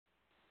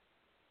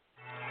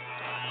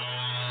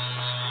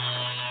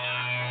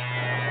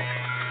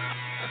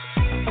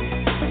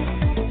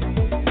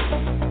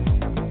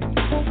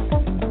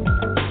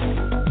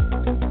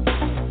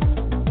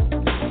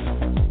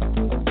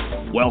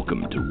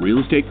Welcome to Real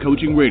Estate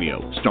Coaching Radio,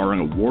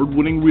 starring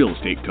award-winning real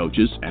estate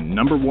coaches and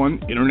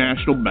 #1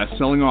 international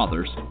best-selling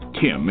authors,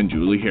 Tim and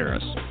Julie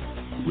Harris.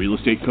 Real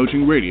Estate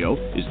Coaching Radio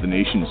is the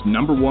nation's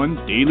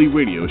 #1 daily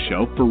radio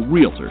show for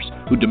realtors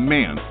who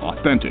demand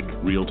authentic,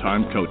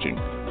 real-time coaching.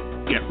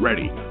 Get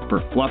ready for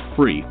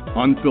fluff-free,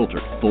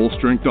 unfiltered,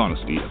 full-strength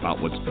honesty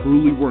about what's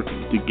truly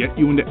working to get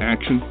you into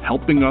action,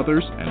 helping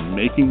others, and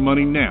making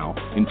money now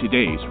in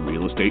today's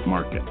real estate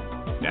market.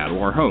 Now to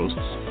our hosts,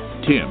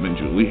 Tim and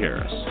Julie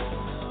Harris.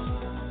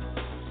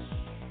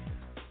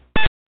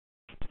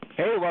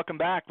 Hey, welcome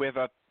back. We have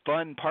a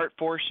fun Part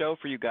 4 show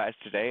for you guys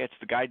today. It's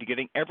the guide to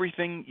getting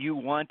everything you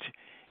want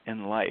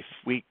in life.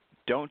 We're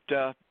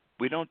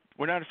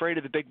not afraid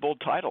of the big,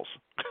 bold titles.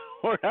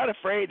 We're not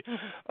afraid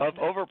of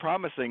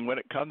overpromising when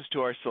it comes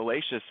to our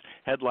salacious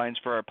headlines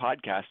for our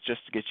podcast,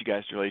 just to get you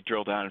guys to really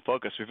drill down and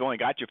focus. We've only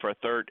got you for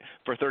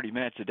 30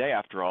 minutes a day,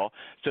 after all.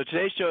 So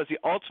today's show is the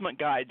ultimate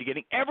guide to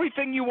getting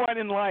everything you want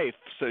in life.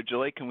 So,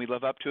 Julie, can we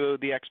live up to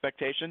the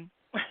expectation?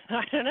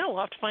 I don't know.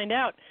 We'll have to find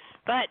out.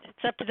 But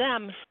it's up to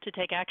them to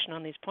take action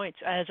on these points,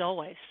 as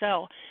always.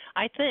 So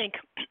I think,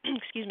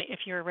 excuse me,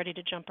 if you're ready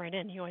to jump right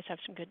in, you always have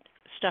some good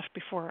stuff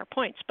before our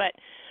points. But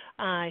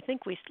I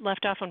think we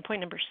left off on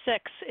point number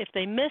 6. If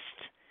they missed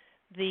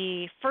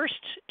the first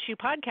 2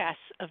 podcasts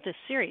of this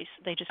series,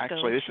 they just go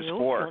to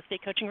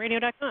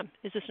realestatecoachingradio.com.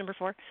 Is this number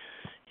 4?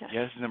 Yes.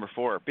 Yeah, this is number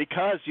 4,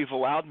 because you've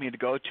allowed me to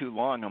go too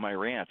long on my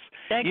rants.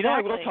 Exactly. You know,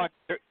 I will talk.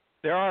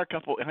 There are a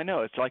couple, I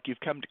know, it's like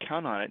you've come to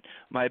count on it,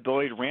 my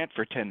ability to rant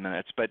for 10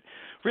 minutes, but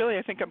really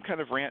I think I'm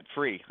kind of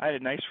rant-free. I had a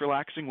nice,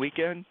 relaxing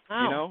weekend,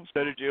 wow. You know,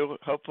 so did you,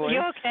 hopefully.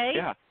 Are you okay?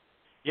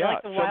 Yeah.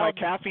 Like the so my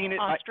caffeine,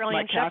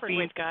 Australian Shepherd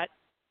we've got.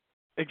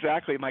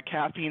 Exactly. My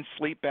caffeine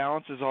sleep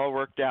balance is all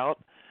worked out.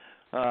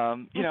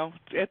 You know,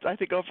 I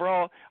think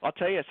overall, I'll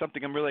tell you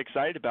something I'm really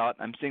excited about.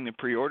 I'm seeing the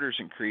pre-orders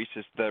increase.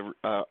 Is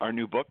our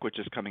new book, which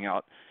is coming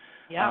out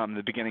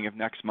the beginning of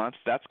next month.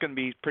 That's going to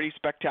be pretty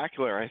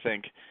spectacular, I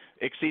think,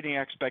 exceeding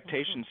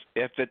expectations.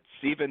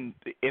 Mm-hmm.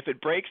 If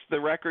it breaks the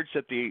records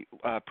that the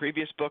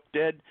previous book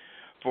did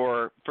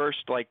for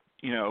first,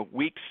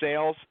 week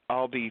sales,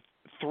 I'll be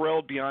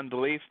thrilled beyond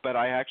belief, but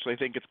I actually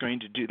think it's going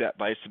to do that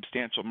by a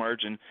substantial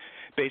margin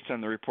based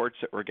on the reports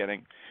that we're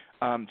getting.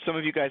 Some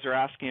of you guys are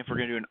asking if we're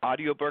going to do an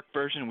audiobook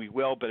version. We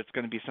will, but it's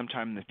going to be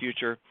sometime in the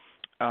future.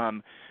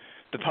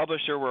 The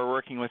publisher we're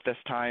working with this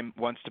time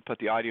wants to put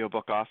the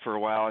audiobook off for a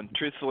while, and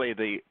truthfully,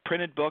 the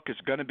printed book is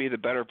going to be the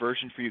better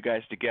version for you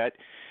guys to get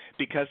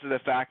because of the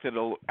fact that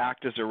it'll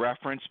act as a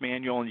reference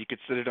manual and you could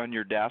sit it on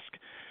your desk.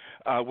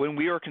 When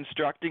we were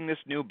constructing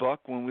this new book,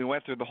 when we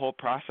went through the whole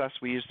process,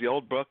 we used the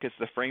old book as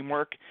the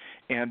framework,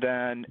 and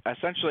then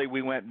essentially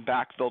we went and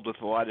backfilled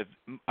with a lot of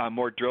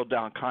more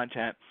drilled-down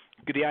content.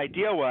 The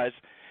idea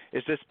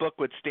is this book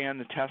would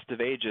stand the test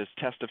of ages,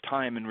 test of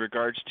time in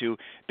regards to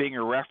being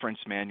a reference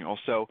manual.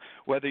 So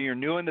whether you're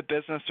new in the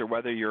business or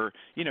whether you're,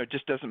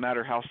 just doesn't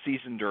matter how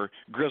seasoned or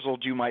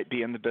grizzled you might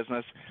be in the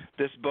business,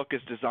 this book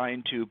is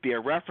designed to be a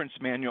reference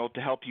manual to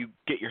help you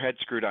get your head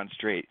screwed on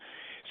straight.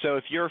 So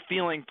if you're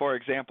feeling, for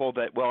example,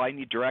 that, well, I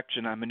need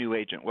direction, I'm a new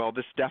agent, well,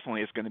 this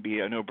definitely is going to be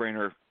a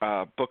no-brainer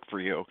book for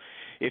you.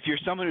 If you're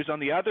someone who's on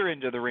the other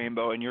end of the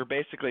rainbow and you're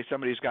basically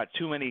somebody who's got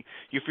too many,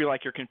 you feel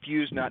like you're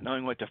confused, not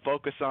knowing what to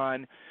focus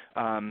on,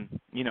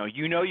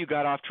 you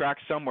got off track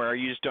somewhere,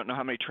 you just don't know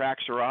how many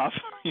tracks are off,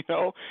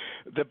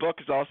 the book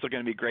is also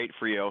going to be great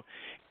for you.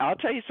 I'll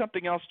tell you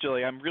something else,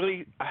 Julie.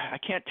 I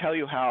can't tell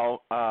you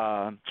how,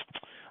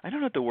 I don't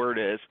know what the word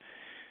is.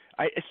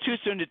 It's too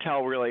soon to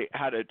tell really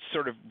how to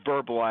sort of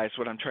verbalize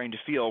what I'm trying to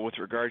feel with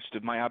regards to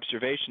my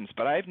observations,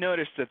 but I've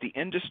noticed that the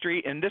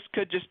industry, and this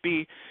could just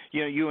be,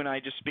 you and I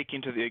just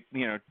speaking to the,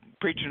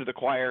 preaching to the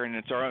choir, and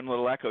it's our own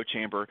little echo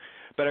chamber,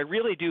 but I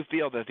really do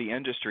feel that the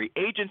industry,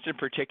 agents in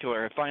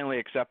particular, have finally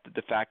accepted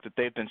the fact that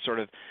they've been sort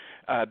of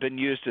been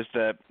used as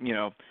the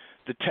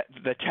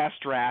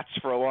test rats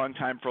for a long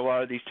time for a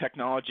lot of these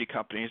technology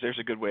companies. There's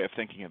a good way of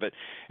thinking of it.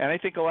 And I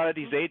think a lot of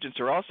these agents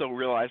are also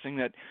realizing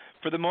that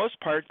for the most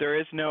part there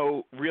is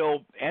no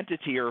real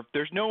entity, or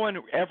there's no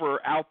one ever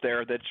out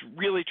there that's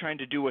really trying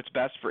to do what's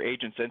best for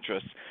agents'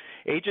 interests.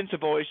 Agents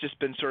have always just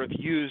been sort of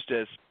used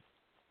as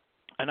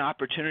an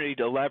opportunity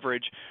to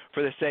leverage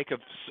for the sake of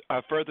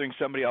furthering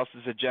somebody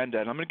else's agenda.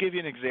 And I'm going to give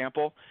you an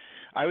example.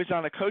 I was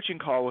on a coaching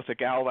call with a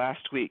gal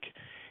last week.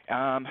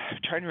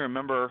 Trying to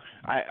remember,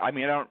 I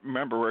don't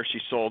remember where she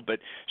sold, but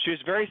she was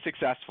very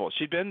successful.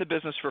 She'd been in the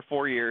business for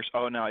 4 years.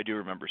 Oh, no, I do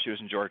remember. She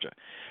was in Georgia.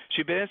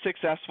 She has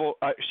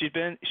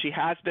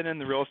been in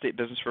the real estate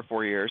business for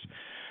 4 years,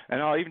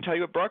 and I'll even tell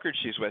you what brokerage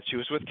she's with. She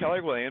was with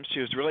Keller Williams. She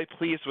was really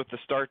pleased with the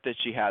start that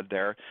she had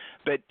there,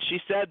 but she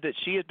said that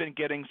she had been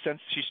getting, since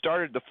she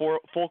started the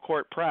full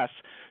court press,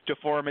 to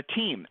form a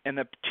team, and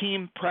the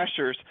team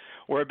pressures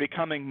were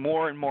becoming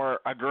more and more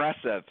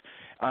aggressive.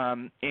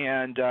 Her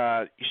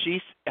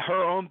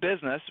own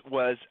business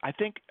was, I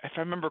think, if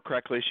I remember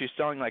correctly, she was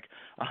selling like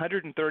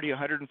 130,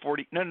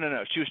 140.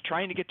 No. She was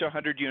trying to get to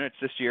 100 units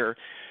this year.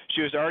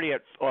 She was already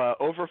at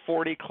over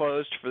 40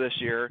 closed for this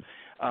year.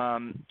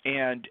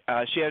 and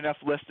she had enough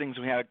listings.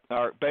 We had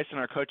based on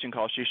our coaching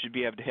call, she should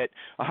be able to hit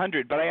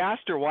 100. But I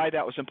asked her why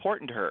that was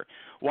important to her.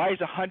 Why is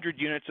 100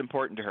 units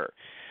important to her?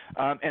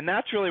 And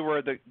that's really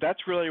was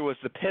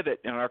the pivot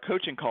in our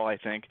coaching call, I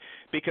think,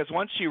 because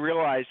once she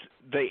realized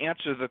the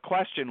answer to the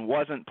question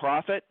wasn't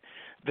profit,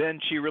 then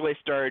she really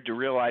started to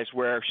realize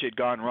where she had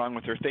gone wrong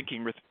with her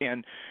thinking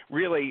and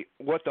really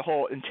what the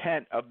whole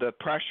intent of the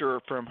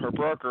pressure from her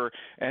broker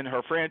and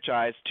her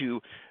franchise to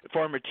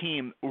form a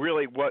team,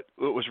 really what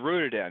it was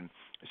rooted in.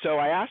 So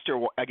I asked her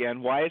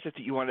again, why is it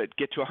that you want to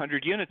get to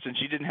 100 units? And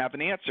she didn't have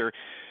an answer.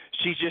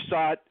 She just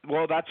thought,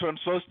 well, that's what I'm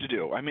supposed to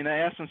do. I mean, the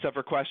essence of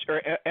her question,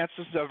 or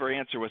essence of her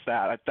answer was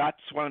that. That's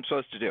what I'm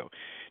supposed to do.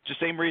 It's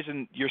the same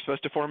reason you're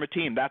supposed to form a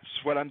team. That's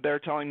what they're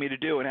telling me to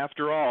do. And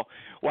after all,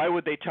 why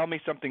would they tell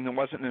me something that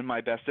wasn't in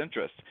my best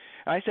interest?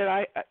 And I said,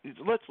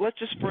 let's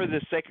just, for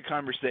the sake of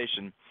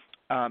conversation,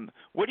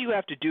 what do you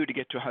have to do to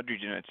get to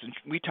 100 units? And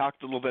we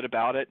talked a little bit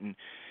about it, and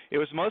it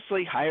was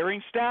mostly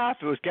hiring staff.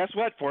 It was, guess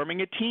what,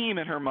 forming a team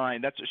in her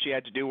mind. That's what she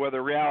had to do. Well, the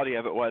reality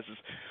of it was is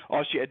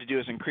all she had to do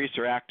is increase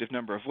her active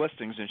number of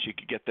listings, and she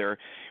could get there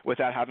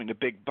without having a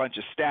big bunch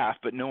of staff.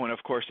 But no one,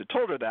 of course, had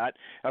told her that.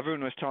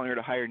 Everyone was telling her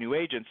to hire new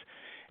agents.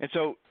 And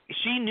so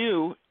she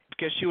knew,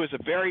 because she was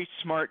a very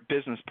smart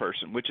business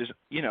person, which is,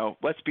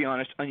 let's be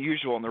honest,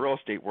 unusual in the real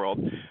estate world.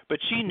 But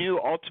she knew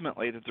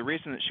ultimately that the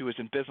reason that she was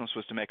in business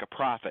was to make a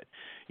profit.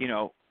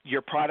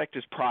 Your product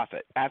is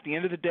profit. At the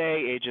end of the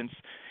day, agents,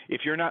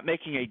 if you're not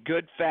making a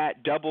good,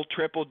 fat, double,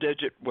 triple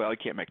digit, well, you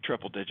can't make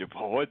triple digit,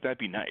 but wouldn't that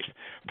be nice,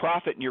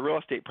 profit in your real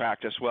estate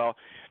practice, well,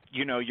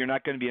 you're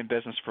not going to be in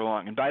business for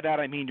long. And by that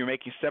I mean you're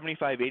making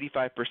 75,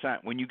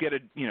 85%. When you get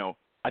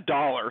a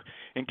dollar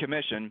in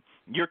commission,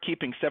 you're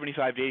keeping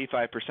 75 to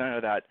 85%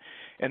 of that,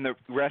 and the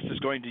rest is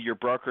going to your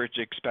brokerage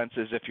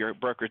expenses if your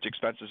brokerage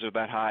expenses are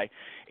that high,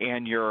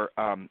 and your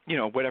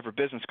whatever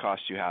business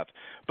costs you have.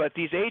 But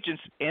these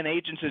agents and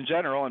agents in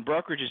general and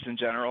brokerages in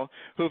general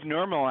who've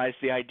normalized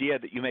the idea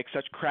that you make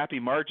such crappy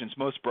margins,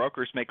 most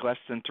brokers make less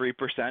than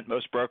 3%.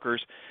 Most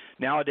brokers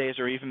nowadays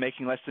are even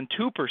making less than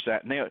 2%.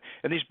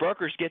 And these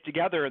brokers get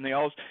together and they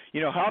all,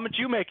 how much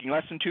you making?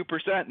 Less than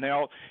 2%. And they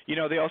all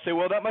say,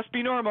 well, that must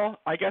be normal.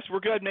 I guess we're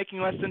good making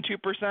less than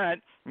 2%.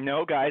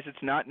 No, guys, it's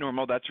not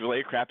normal. That's really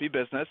a crappy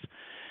business.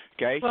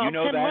 Okay, well, you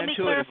know Tim, that let me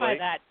intuitively. clarify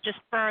that just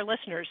for our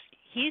listeners.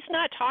 He's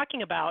not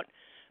talking about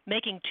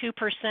making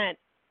 2%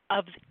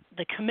 of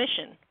the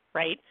commission,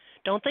 right?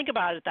 Don't think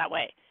about it that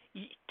way.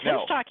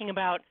 Tim's talking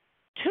about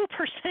 2%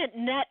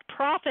 net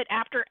profit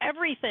after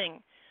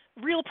everything,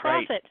 real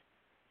profit.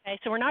 Right. Okay,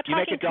 so we're not you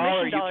talking make a dollar,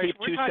 commission dollars. you keep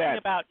we're 2 talking cents.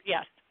 about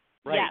yes.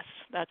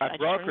 That's a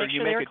broker.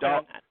 You make a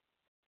dollar.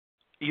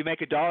 You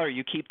make a dollar,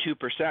 you keep 2%,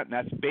 and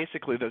that's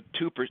basically the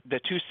 2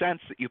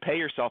 cents that you pay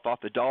yourself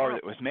off the dollar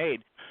that was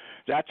made.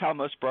 That's how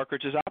most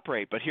brokerages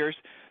operate. But here's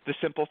the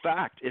simple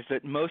fact, is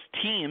that most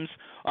teams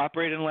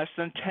operate in less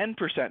than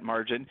 10%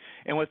 margin,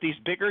 and with these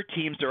bigger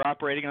teams, they're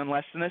operating on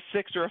less than a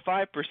 6 or a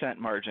 5%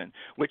 margin,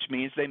 which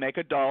means they make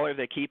a dollar,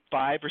 they keep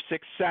 5 or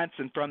 6 cents,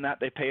 and from that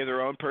they pay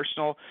their own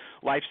personal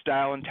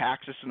lifestyle and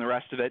taxes and the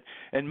rest of it.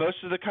 And most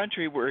of the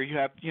country where you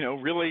have,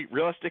 really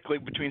realistically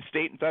between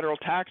state and federal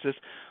taxes,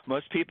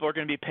 most people are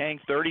going to be paying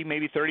 30,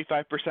 maybe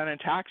 35% in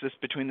taxes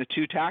between the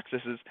two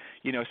taxes,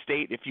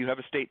 state, if you have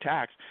a state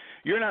tax.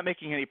 You're not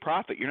making any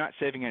profit. You're not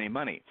saving any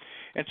money.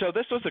 And so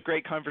this was a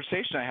great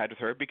conversation I had with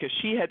her, because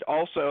she had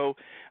also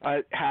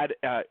had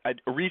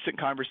a recent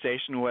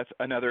conversation with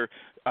another,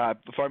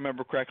 if I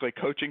remember correctly,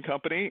 coaching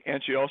company,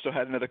 and she also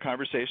had another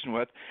conversation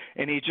with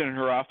an agent in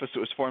her office that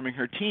was forming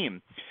her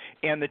team.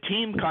 And the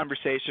team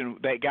conversation,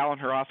 that gal in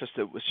her office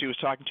that she was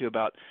talking to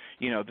about,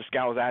 this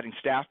gal was adding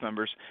staff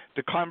members,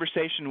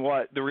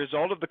 the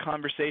result of the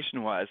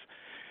conversation was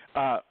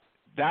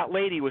that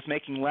lady was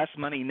making less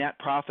money net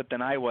profit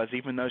than I was,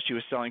 even though she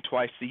was selling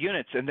twice the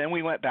units. And then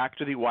we went back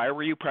to why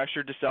were you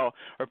pressured to sell,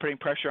 or putting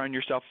pressure on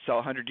yourself to sell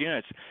 100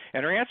 units?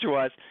 And her answer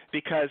was,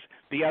 because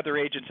the other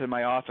agents in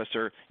my office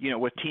are,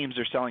 with teams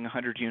are selling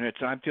 100 units,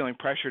 and I'm feeling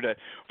pressure to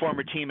form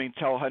a team and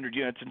sell 100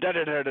 units, and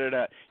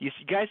da-da-da-da-da. You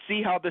guys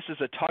see how this is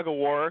a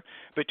tug-of-war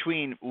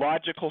between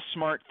logical,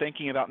 smart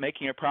thinking about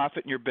making a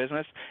profit in your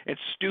business and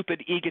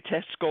stupid,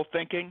 egotistical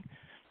thinking?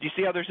 Do you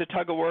see how there's a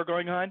tug-of-war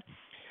going on?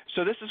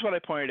 So this is what I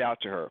pointed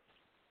out to her.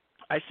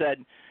 I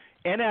said,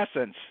 in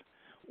essence,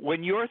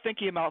 when you're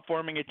thinking about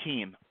forming a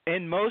team,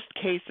 in most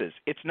cases,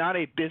 it's not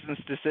a business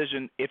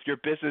decision if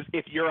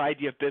your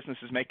idea of business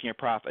is making a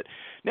profit.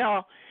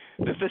 Now,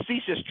 the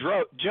facetious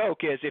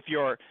joke is if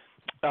you're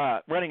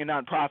running a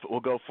nonprofit,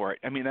 we'll go for it.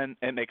 I mean, then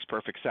it makes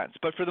perfect sense.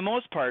 But for the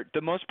most part, the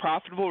most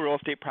profitable real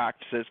estate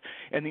practices,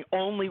 and the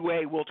only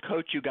way we'll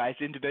coach you guys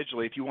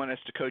individually, if you want us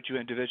to coach you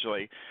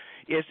individually,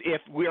 is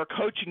if we are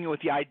coaching you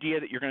with the idea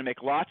that you're going to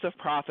make lots of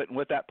profit, and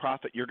with that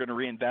profit, you're going to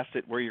reinvest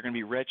it where you're going to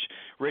be rich.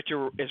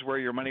 Richer is where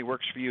your money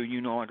works for you.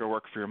 You no longer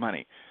work for your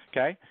money.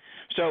 Okay?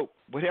 So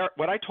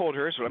what I told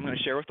her is what I'm going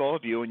to share with all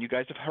of you, and you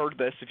guys have heard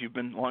this if you've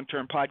been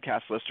long-term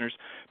podcast listeners,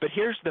 but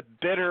here's the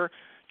bitter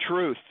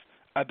truth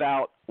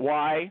about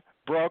why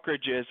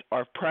brokerages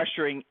are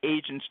pressuring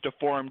agents to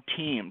form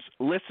teams.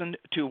 Listen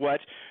to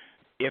what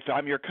if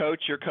I'm your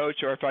coach,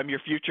 or if I'm your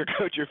future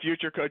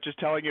coach is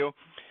telling you,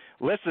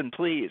 listen,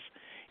 please.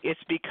 It's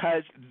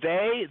because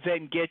they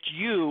then get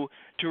you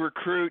to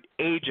recruit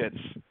agents.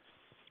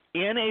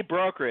 In a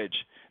brokerage,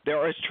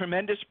 there is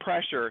tremendous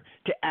pressure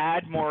to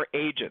add more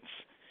agents.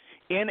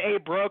 In a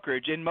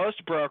brokerage, in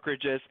most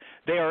brokerages,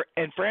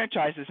 and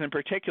franchises in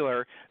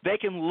particular, they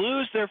can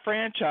lose their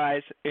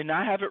franchise and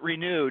not have it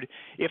renewed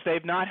if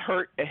they've not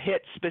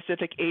hit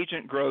specific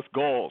agent growth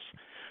goals.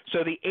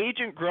 So the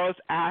agent growth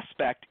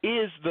aspect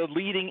is the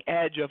leading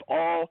edge of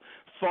all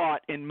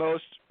thought in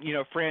most,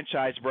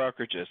 franchise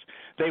brokerages.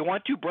 They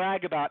want to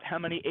brag about how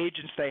many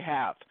agents they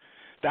have.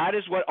 That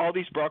is what all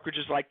these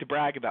brokerages like to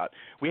brag about.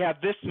 We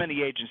have this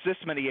many agents, this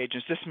many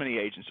agents, this many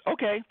agents.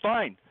 Okay,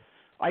 fine.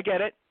 I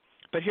get it.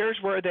 But here's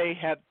where they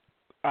have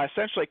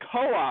essentially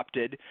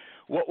co-opted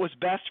what was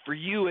best for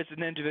you as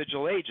an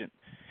individual agent,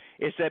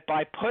 is that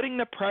by putting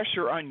the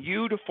pressure on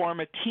you to form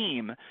a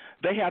team,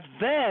 they have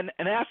then,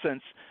 in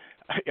essence,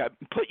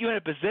 put you in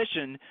a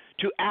position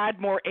to add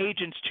more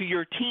agents to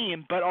your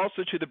team, but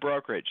also to the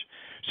brokerage.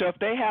 So if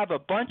they have a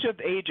bunch of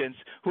agents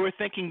who are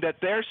thinking that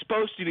they're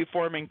supposed to be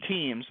forming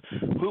teams,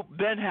 who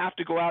then have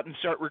to go out and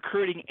start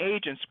recruiting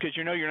agents, because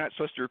you're not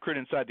supposed to recruit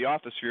inside the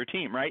office for your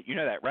team, right? You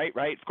know that, right?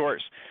 Right? Of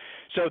course.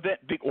 So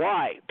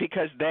why?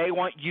 Because they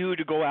want you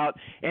to go out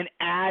and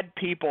add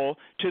people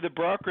to the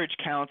brokerage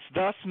counts,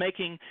 thus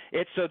making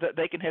it so that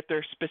they can hit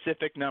their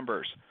specific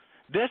numbers.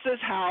 This is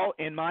how,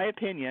 in my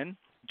opinion,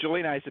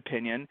 Julie and I's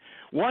opinion,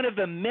 one of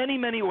the many,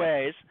 many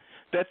ways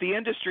that the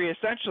industry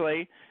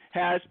essentially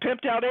has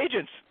pimped out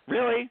agents.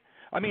 Really,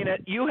 I mean,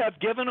 you have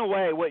given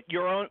away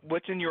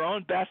what's in your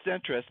own best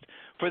interest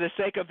for the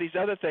sake of these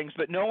other things,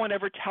 but no one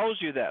ever tells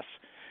you this.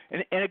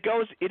 And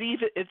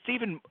it's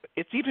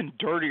even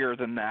dirtier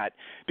than that,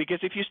 because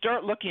if you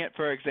start looking at,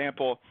 for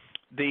example,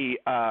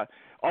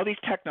 all these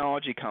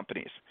technology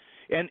companies.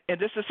 And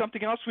this is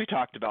something else we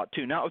talked about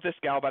too, not with this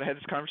gal, but I had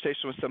this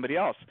conversation with somebody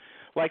else.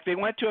 Like, they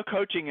went to a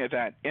coaching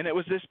event, and it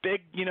was this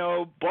big,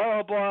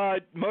 blah, blah,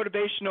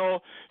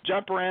 motivational,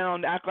 jump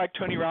around, act like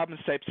Tony Robbins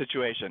type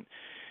situation.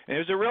 And it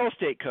was a real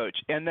estate coach,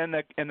 and then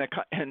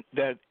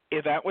the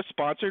event was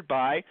sponsored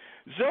by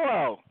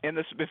Zillow, and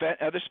this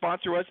other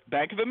sponsor was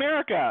Bank of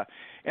America.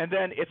 And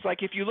then it's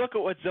like, if you look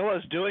at what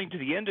Zillow's doing to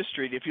the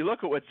industry, if you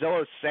look at what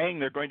Zillow's saying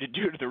they're going to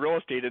do to the real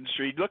estate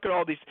industry, look at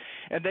all these,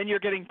 and then you're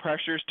getting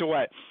pressures to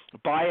what?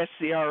 Buy a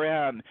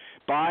CRM,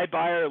 buy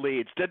buyer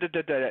leads,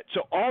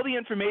 So all the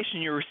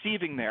information you're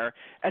receiving there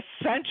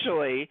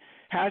essentially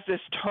has this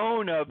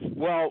tone of,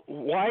 well,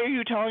 why are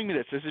you telling me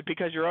this? Is it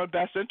because your own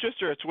best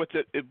interest, or it's what's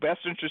the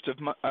best interest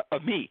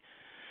of me?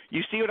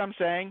 You see what I'm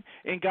saying?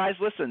 And guys,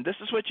 listen, this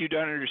is what you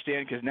don't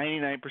understand, because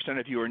 99%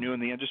 of you are new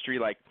in the industry,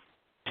 like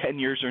 10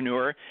 years or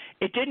newer.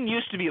 It didn't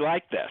used to be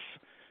like this.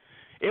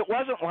 It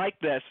wasn't like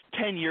this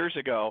 10 years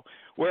ago,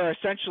 where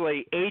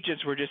essentially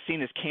agents were just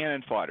seen as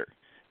cannon fodder.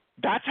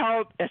 That's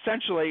how,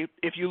 essentially,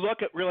 if you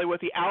look at really what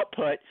the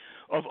output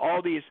of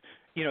all these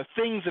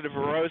things that have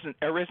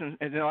arisen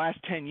in the last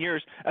 10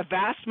 years, a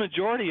vast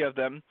majority of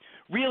them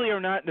really are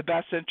not in the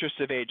best interest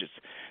of agents.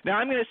 Now,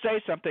 I'm going to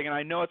say something, and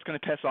I know it's going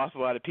to piss off a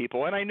lot of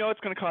people, and I know it's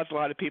going to cause a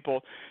lot of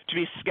people to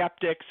be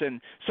skeptics, and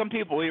some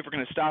people believe are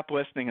going to stop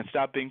listening and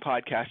stop being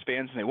podcast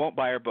fans, and they won't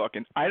buy our book,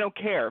 and I don't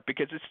care,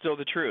 because it's still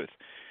the truth.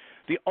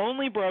 The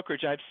only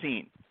brokerage I've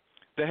seen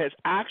that has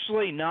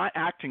actually not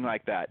acting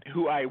like that,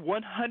 who I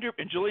 100,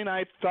 and Julie and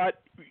I thought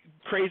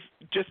crazy,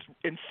 just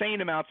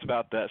insane amounts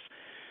about this,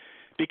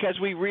 because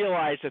we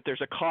realize that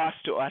there's a cost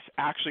to us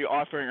actually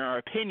offering our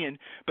opinion,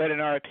 but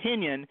in our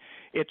opinion,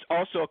 it's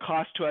also a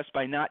cost to us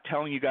by not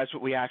telling you guys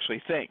what we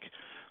actually think.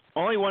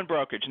 Only one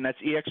brokerage, and that's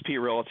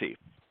eXp Realty.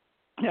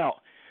 Now,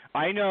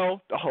 I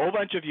know a whole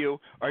bunch of you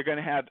are going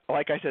to have,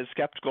 like I said,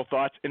 skeptical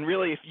thoughts, and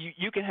really, if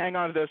you can hang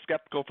on to those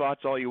skeptical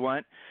thoughts all you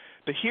want,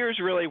 but here's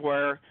really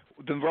where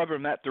the rubber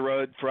met the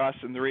road for us,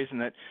 and the reason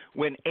that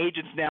when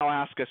agents now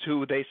ask us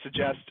who they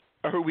suggest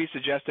or who we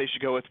suggest they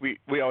should go with,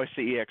 we always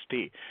see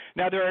eXp.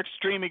 Now, there are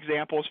extreme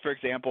examples, for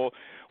example,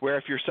 where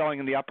if you're selling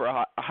in the upper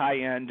high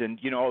end and,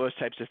 all those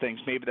types of things,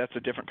 maybe that's a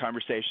different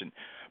conversation.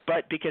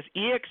 But because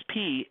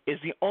eXp is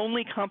the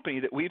only company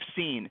that we've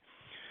seen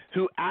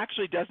who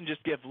actually doesn't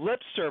just give lip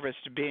service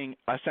to being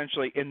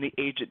essentially in the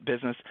agent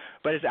business,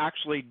 but is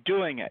actually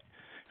doing it,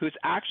 who's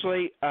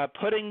actually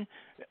putting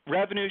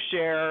revenue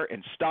share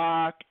and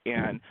stock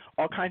and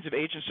all kinds of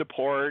agent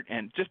support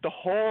and just the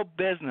whole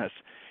business.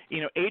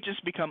 Agents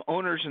become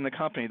owners in the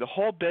company. The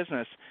whole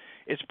business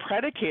is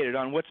predicated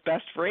on what's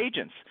best for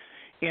agents.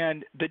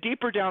 And the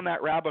deeper down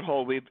that rabbit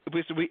hole, we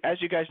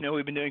as you guys know,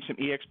 we've been doing some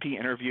eXp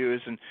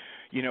interviews, and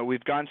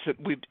we've co-hosted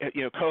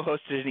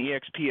an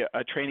eXp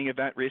a training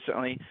event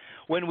recently.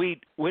 When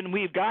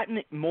we've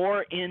gotten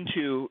more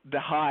into the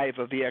hive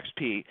of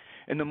eXp,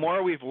 and the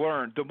more we've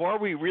learned, the more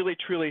we really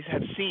truly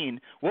have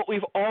seen what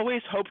we've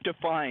always hoped to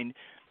find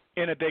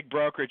in a big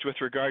brokerage with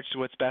regards to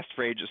what's best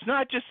for agents.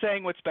 Not just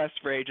saying what's best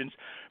for agents,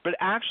 but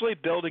actually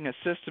building a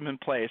system in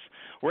place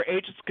where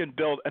agents can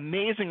build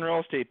amazing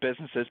real estate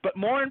businesses. But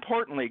more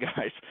importantly,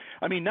 guys,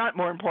 I mean, not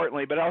more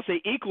importantly, but I'll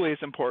say equally as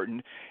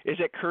important, is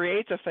it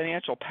creates a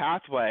financial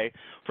pathway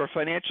for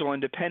financial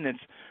independence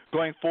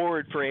going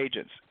forward for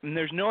agents. And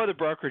there's no other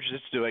brokerage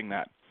that's doing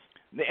that.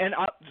 And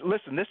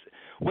listen,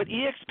 what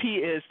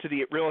EXP is to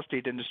the real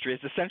estate industry is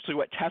essentially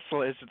what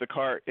Tesla is to the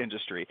car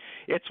industry.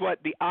 It's what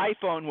the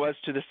iPhone was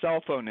to the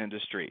cell phone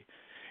industry.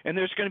 And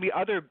there's going to be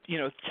other,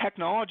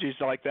 technologies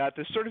like that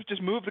sort of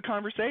just move the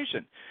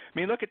conversation. I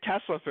mean, look at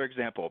Tesla, for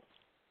example.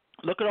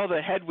 Look at all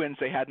the headwinds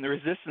they had and the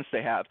resistance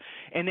they have.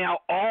 And now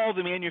all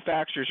the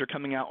manufacturers are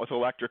coming out with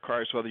electric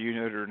cars, whether you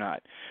know it or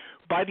not.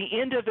 By the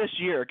end of this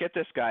year, get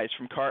this, guys,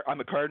 I'm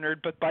a car nerd,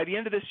 but by the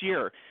end of this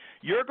year,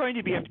 you're going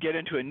to be able to get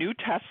into a new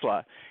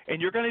Tesla,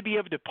 and you're going to be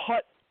able to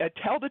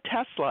tell the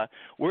Tesla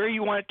where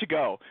you want it to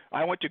go.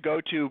 I want to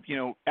go to,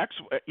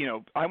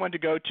 I want to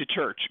go to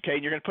church, okay?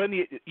 And you're going to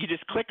put you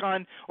just click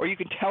on, or you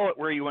can tell it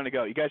where you want to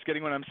go. You guys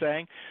getting what I'm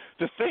saying?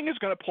 The thing is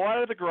going to pull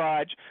out of the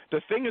garage.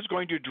 The thing is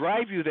going to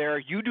drive you there.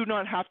 You do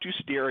not have to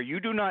steer.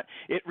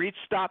 It reads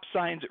stop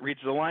signs. It reads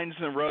the lines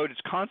in the road.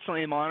 It's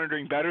constantly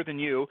monitoring better than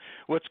you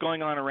what's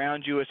going on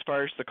around you as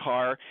far as the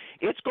car.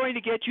 It's going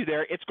to get you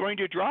there. It's going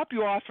to drop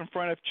you off in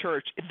front of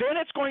church. Then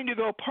it's going to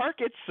go park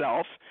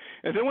itself.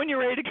 And then when you're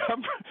ready to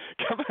come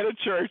out of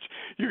church,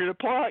 you're going to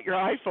pull out your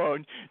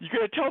iPhone. You're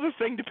going to tell the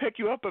thing to pick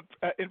you up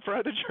in front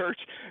of the church,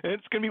 and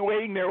it's going to be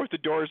waiting there with the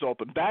doors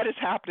open. That is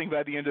happening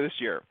by the end of this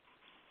year.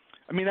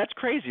 I mean, that's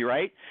crazy,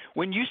 right?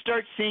 When you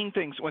start seeing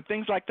things, when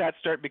things like that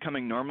start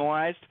becoming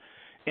normalized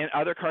and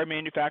other car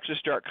manufacturers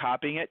start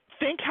copying it,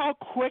 think how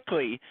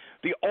quickly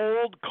the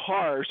old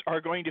cars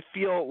are going to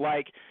feel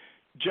like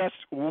just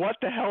what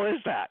the hell is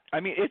that?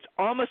 I mean, it's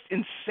almost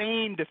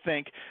insane to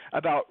think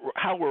about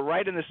how we're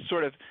right in this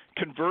sort of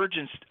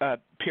convergence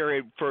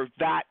period for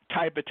that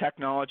type of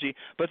technology,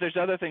 but there's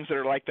other things that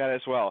are like that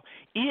as well.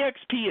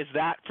 EXP is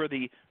that for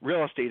the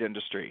real estate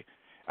industry.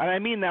 And I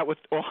mean that with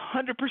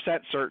 100%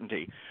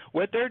 certainty.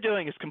 What they're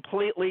doing is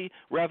completely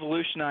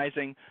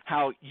revolutionizing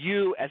how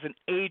you as an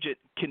agent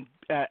can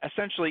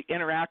essentially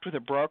interact with a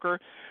broker.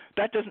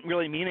 That doesn't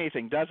really mean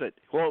anything, does it?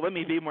 Well, let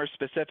me be more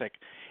specific.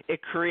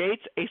 It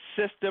creates a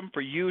system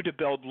for you to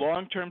build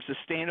long-term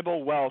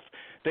sustainable wealth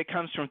that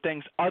comes from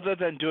things other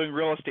than doing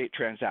real estate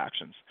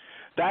transactions.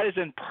 That is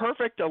in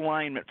perfect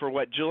alignment for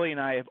what Julie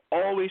and I have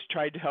always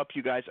tried to help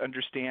you guys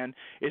understand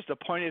is the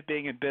point of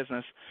being in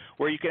business,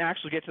 where you can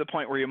actually get to the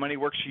point where your money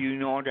works for you. You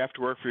no longer have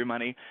to work for your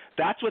money.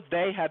 That's what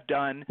they have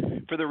done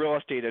for the real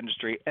estate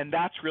industry, and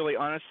that's really,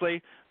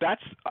 honestly,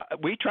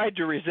 we tried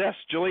to resist.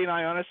 Julie and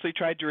I honestly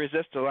tried to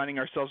resist aligning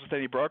ourselves with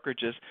any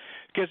brokerages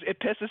because it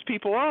pisses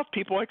people off.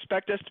 People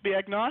expect us to be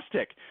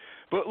agnostic.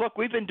 But look,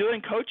 we've been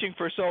doing coaching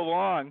for so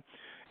long.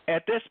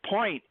 At this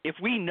point, if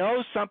we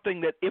know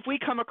something if we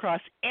come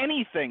across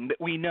anything that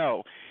we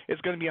know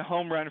is going to be a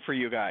home run for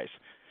you guys,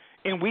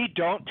 and we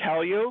don't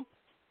tell you,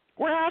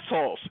 we're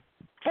assholes.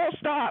 Full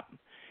stop.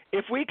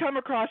 If we come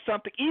across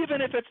something,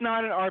 even if it's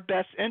not in our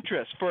best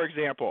interest, for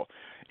example,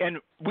 and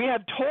we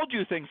have told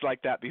you things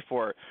like that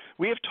before.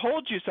 We have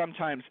told you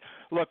sometimes,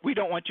 look, we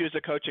don't want you as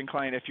a coaching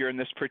client if you're in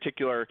this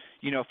particular,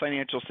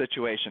 financial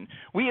situation.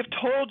 We have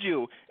told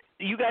you.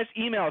 You guys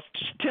email us,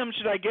 Tim,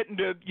 should I get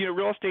into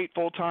real estate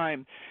full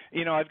time?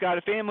 I've got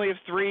a family of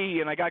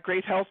 3 and I got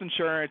great health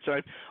insurance.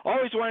 I've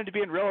always wanted to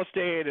be in real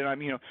estate and I'm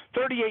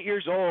 38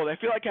 years old. I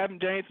feel like I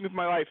haven't done anything with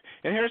my life.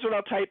 And here's what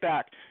I'll type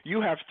back.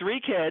 You have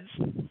 3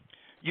 kids.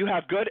 You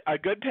have a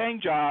good paying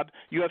job.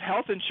 You have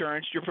health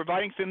insurance. You're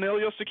providing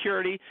familial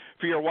security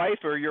for your wife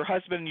or your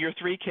husband and your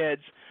 3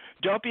 kids.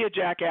 Don't be a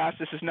jackass.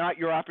 This is not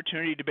your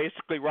opportunity to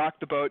basically rock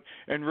the boat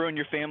and ruin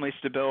your family's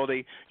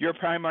stability. Your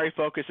primary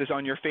focus is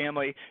on your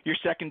family. Your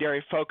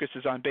secondary focus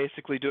is on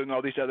basically doing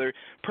all these other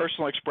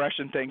personal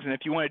expression things. And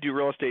if you want to do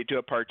real estate, do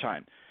it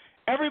part-time.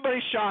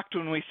 Everybody's shocked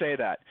when we say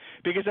that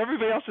because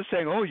everybody else is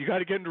saying, oh, you got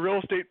to get into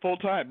real estate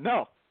full-time.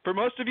 No. For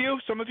most of you,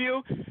 some of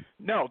you,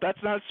 no, that's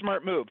not a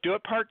smart move. Do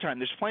it part-time.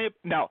 There's plenty of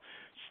 – now,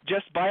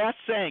 just by us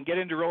saying get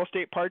into real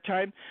estate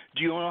part-time,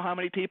 do you know how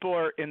many people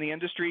are in the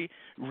industry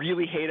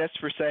really hate us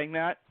for saying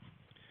that?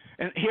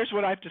 And here's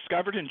what I've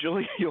discovered, and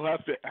Julie, you'll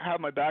have to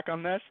have my back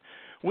on this.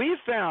 We've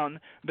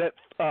found that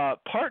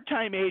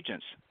part-time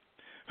agents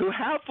who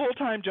have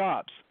full-time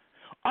jobs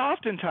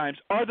oftentimes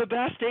are the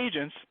best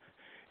agents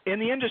in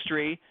the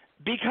industry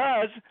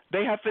because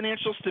they have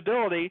financial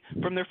stability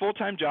from their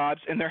full-time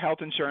jobs and their health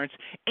insurance.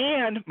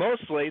 And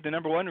mostly, the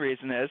number one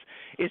reason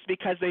is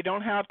because they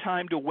don't have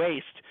time to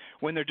waste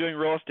when they're doing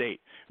real estate.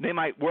 They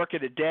might work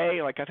at a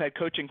day, like I've had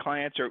coaching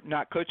clients, or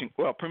not coaching,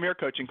 well, premier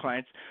coaching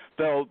clients.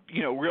 They'll,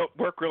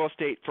 work real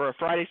estate for a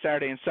Friday,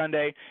 Saturday, and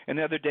Sunday, and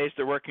the other days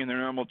they're working their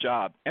normal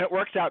job. And it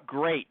works out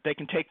great. They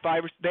can take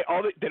they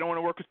don't want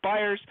to work with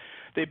buyers.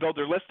 They build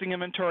their listing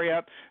inventory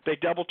up. They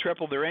double,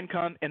 triple their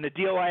income. And the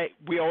deal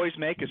we always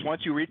make is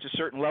once you reach a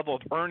certain level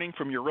of earning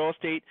from your real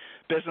estate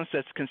business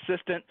that's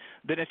consistent,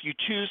 then if you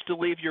choose to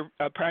leave your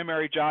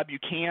primary job, you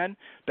can.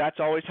 That's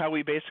always how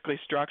we basically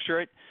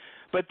structure it.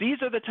 But these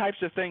are the types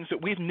of things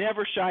that we've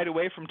never shied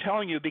away from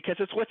telling you because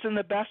it's what's in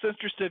the best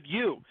interest of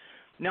you.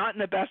 Not in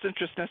the best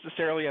interest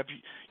necessarily of,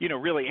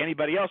 really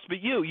anybody else,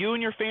 but you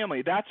and your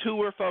family. That's who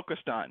we're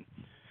focused on.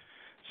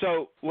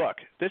 So, look,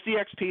 this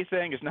EXP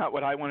thing is not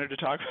what I wanted to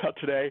talk about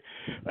today,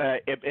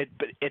 but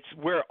it's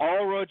where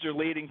all roads are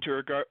leading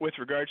with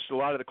regards to a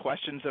lot of the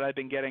questions that I've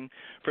been getting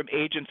from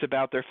agents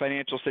about their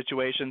financial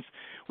situations.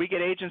 We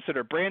get agents that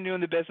are brand new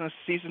in the business,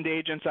 seasoned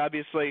agents,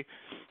 obviously,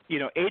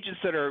 agents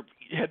that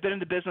have been in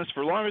the business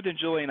for longer than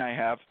Julie and I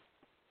have,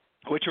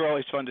 which are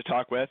always fun to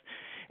talk with.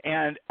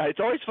 And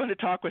it's always fun to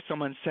talk with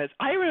someone who says,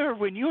 I remember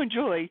when you and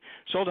Julie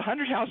sold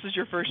 100 houses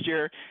your first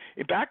year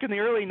back in the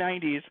early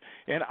 90s,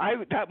 and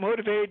that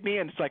motivated me.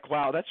 And it's like,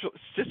 wow, that's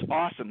just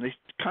awesome. These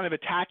kind of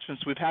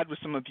attachments we've had with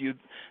some of you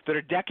that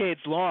are decades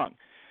long.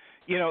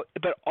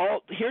 But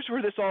here's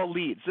where this all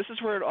leads. This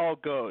is where it all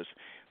goes.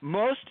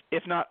 Most,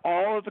 if not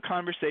all, of the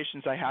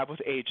conversations I have with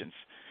agents,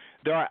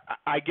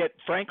 I get,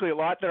 frankly, a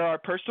lot. There are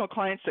personal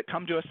clients that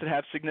come to us that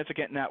have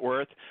significant net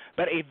worth,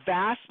 but a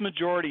vast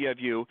majority of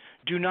you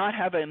do not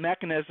have a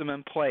mechanism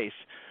in place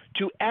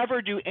to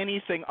ever do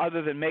anything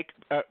other than make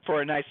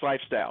for a nice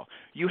lifestyle.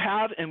 You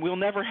have and will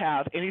never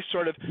have any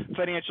sort of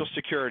financial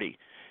security.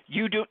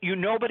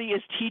 Nobody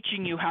is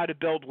teaching you how to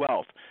build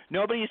wealth.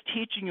 Nobody is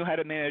teaching you how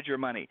to manage your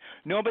money.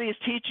 Nobody is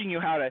teaching you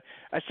how to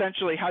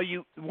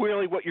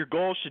what your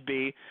goal should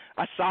be,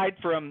 aside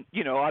from,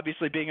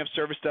 obviously being of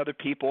service to other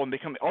people and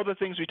becoming all the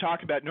things we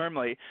talk about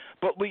normally.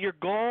 But what your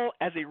goal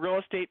as a real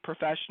estate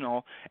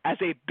professional, as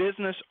a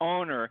business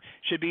owner,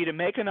 should be to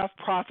make enough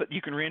profit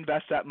you can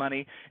reinvest that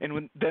money,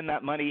 and then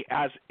that money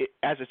as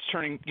it's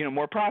turning,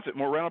 more profit,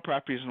 more rental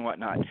properties and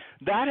whatnot.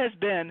 That has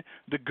been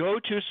the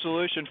go-to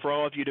solution for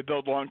all of you to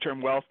build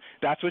long-term wealth.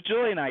 That's what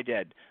Julie and I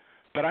did.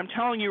 But I'm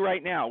telling you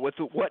right now, with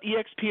what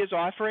EXP is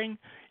offering,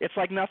 it's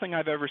like nothing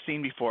I've ever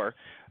seen before.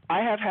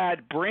 I have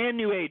had brand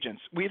new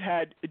agents. We've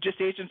had just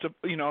agents of,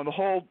 the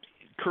whole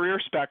career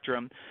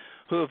spectrum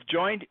who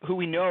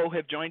we know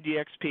have joined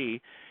EXP,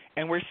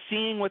 and we're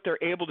seeing what they're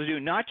able to do,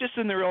 not just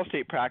in their real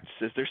estate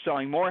practices. They're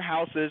selling more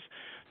houses.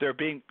 They're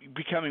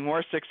becoming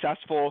more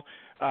successful.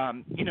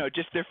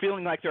 Just they're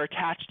feeling like they're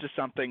attached to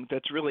something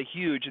that's really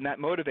huge, and that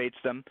motivates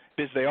them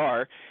because they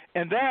are.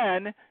 And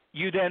then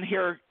you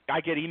hear,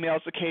 I get emails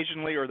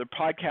occasionally, or the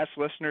podcast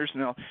listeners,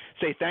 and they'll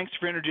say, thanks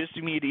for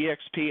introducing me to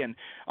EXP, and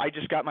I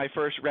just got my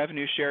first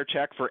revenue share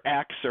check for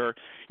X, or,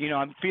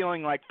 I'm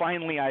feeling like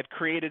finally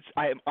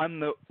I'm on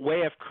the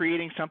way of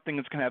creating something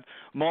that's going to have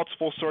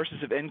multiple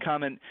sources of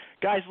income. And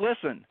guys,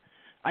 listen,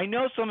 I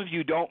know some of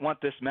you don't want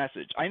this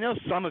message. I know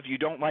some of you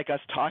don't like us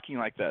talking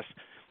like this,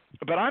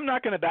 but I'm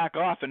not going to back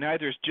off, and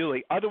neither is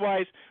Julie.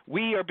 Otherwise,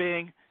 we are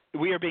being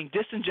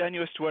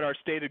disingenuous to what our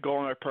stated goal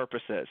and our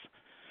purpose is.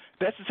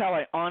 This is how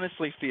I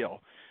honestly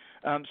feel.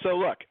 So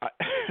look,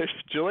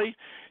 Julie,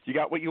 you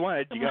got what you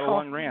wanted. You got a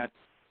long rant.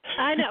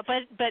 I know,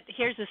 but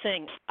here's the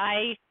thing.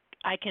 I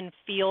can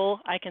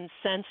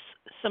sense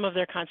some of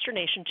their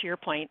consternation to your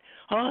point.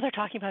 Oh, they're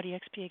talking about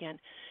EXP again.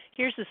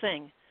 Here's the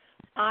thing.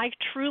 I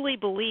truly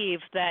believe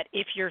that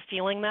if you're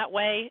feeling that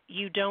way,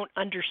 you don't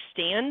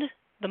understand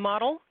the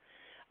model.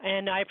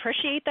 And I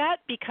appreciate that,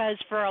 because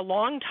for a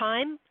long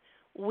time,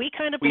 we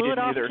kind of blew it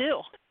off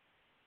too.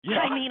 Yeah,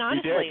 I mean,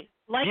 honestly.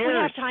 Like, we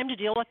have time to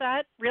deal with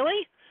that?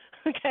 Really?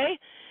 Okay.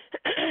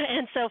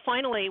 And so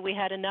finally we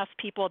had enough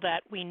people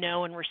that we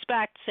know and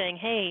respect saying,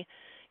 hey,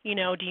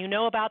 do you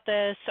know about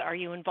this? Are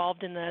you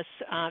involved in this?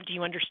 Do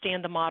you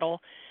understand the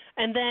model?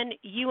 And then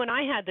you and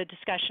I had the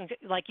discussion,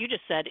 like you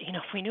just said,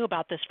 if we knew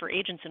about this for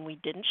agents and we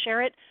didn't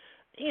share it,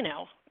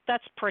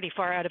 that's pretty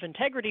far out of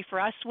integrity for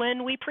us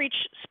when we preach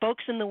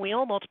spokes in the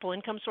wheel, multiple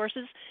income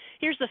sources.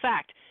 Here's the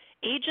fact.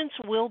 Agents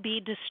will be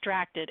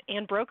distracted,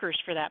 and brokers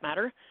for that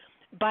matter,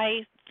 by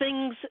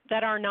things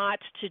that are not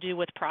to do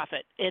with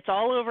profit. It's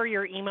all over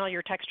your email,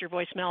 your text, your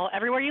voicemail,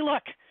 everywhere you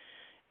look.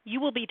 You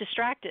will be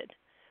distracted.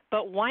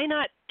 But why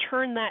not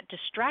turn that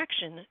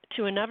distraction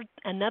to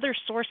another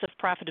source of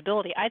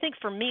profitability? I think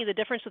for me, the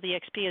difference with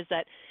EXP is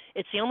that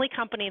it's the only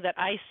company that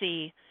I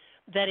see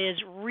that is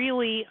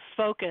really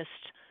focused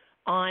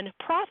on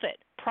profit.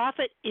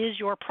 Profit is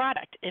your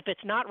product. If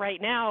it's not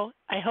right now,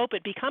 I hope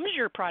it becomes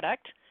your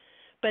product,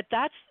 but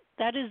that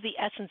is the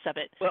essence of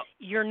it. Well,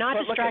 you're not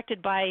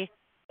distracted by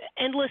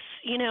endless,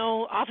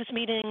 office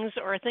meetings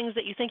or things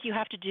that you think you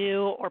have to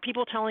do, or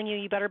people telling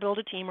you better build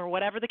a team, or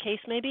whatever the case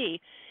may be.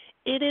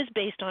 It is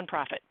based on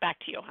profit. Back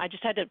to you. I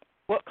just had to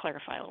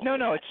clarify a little bit.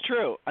 No, it's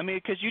true. I mean,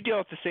 because you deal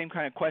with the same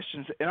kind of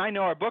questions, and I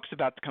know our book's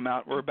about to come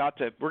out. We're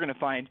going to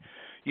find,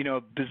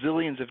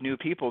 bazillions of new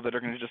people that are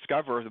going to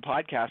discover the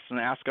podcast and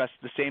ask us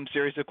the same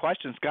series of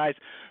questions. Guys,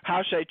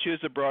 how should I choose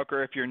a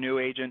broker if you're a new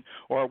agent,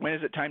 or when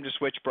is it time to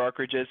switch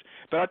brokerages?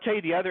 But I'll tell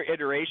you the other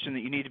iteration that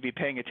you need to be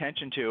paying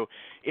attention to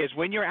is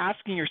when you're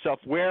asking yourself,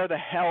 where the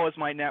hell is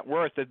my net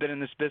worth? I've been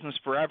in this business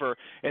forever.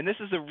 And this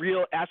is the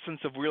real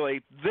essence of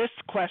really this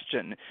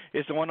question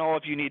is the one all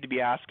of you need to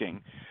be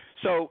asking.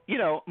 So,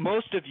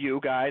 most of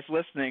you guys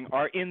listening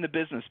are in the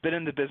business, been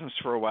in the business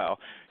for a while.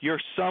 You're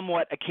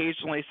somewhat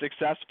occasionally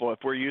successful if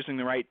we're using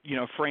the right,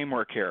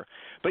 framework here.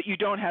 But you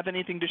don't have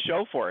anything to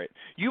show for it.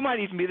 You might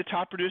even be the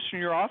top producer in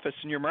your office,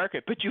 in your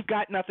market, but you've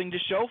got nothing to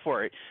show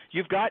for it.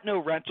 You've got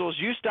no rentals.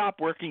 You stop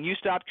working. You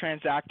stop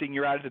transacting.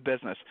 You're out of the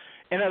business.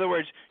 In other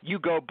words, you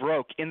go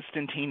broke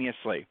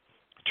instantaneously.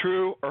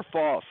 True or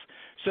false?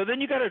 So then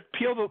you got to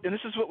peel and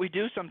this is what we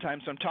do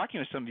sometimes. So I'm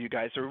talking to some of you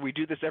guys, or we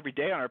do this every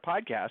day on our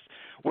podcast.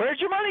 Where'd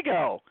your money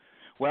go?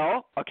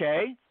 Well,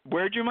 okay,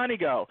 where'd your money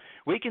go?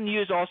 We can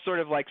use all sort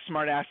of like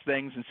smart-ass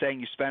things and saying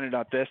you spend it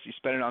on this, you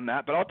spend it on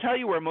that. But I'll tell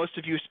you where most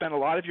of you spend a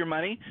lot of your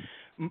money,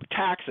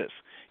 taxes.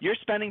 You're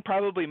spending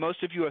probably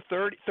most of you are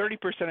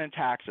 30% in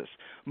taxes.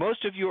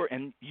 Most of you are,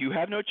 and you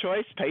have no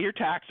choice, pay your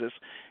taxes.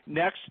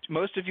 Next,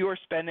 most of you are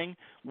spending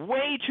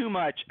way too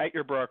much at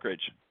your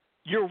brokerage.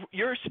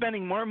 You're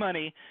spending more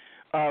money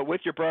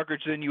with your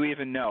brokerage than you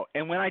even know.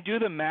 And when I do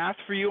the math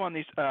for you on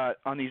these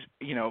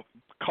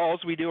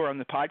calls we do or on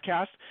the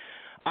podcast,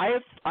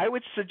 I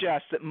would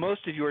suggest that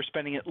most of you are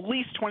spending at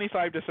least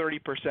 25 to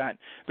 30%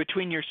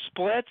 between your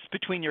splits,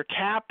 between your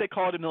cap, they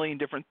call it a million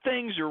different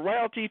things, your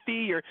royalty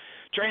fee, your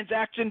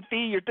transaction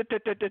fee, your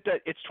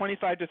it's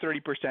 25 to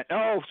 30%.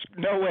 Oh,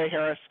 no way,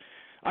 Harris.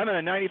 I'm at a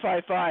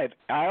 95.5.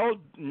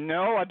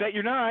 No, I bet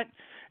you're not.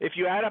 If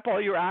you add up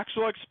all your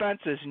actual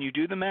expenses and you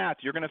do the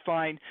math, you're going to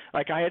find,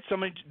 like I had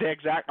someone the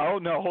exact. Oh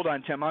no, hold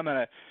on, Tim. I'm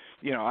gonna,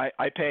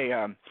 I pay,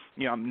 I'm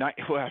not.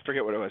 Well, I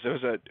forget what it was. It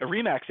was a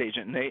Remax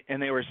agent,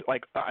 and they were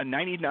like a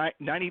 90. Oh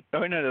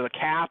no, the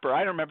cap, or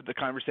I don't remember the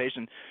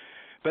conversation.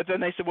 But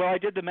then they said, well, I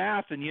did the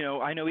math, and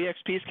I know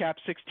EXP's cap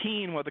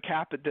 16. Well, the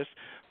cap at this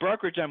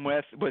brokerage I'm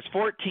with was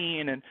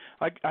 14, and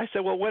I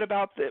said, well, what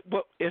about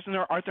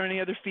aren't there any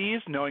other fees?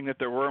 Knowing that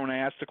there were when I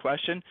asked the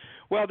question.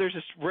 Well, there's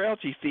this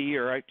royalty fee,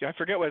 or I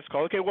forget what it's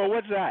called. Okay, well,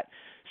 what's that?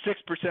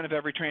 6% of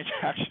every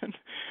transaction.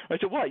 I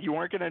said, what? You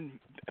weren't going to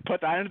put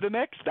that into the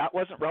mix? That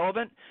wasn't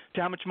relevant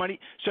to how much money?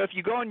 So if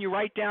you go and you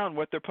write down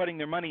what they're putting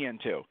their money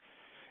into,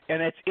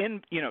 and it's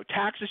in,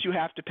 taxes you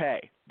have to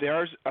pay.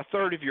 There's a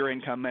third of your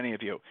income, many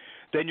of you.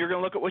 Then you're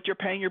going to look at what you're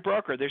paying your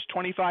broker. There's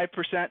 25%,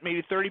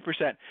 maybe 30%.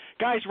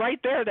 Guys, right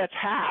there, that's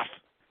half.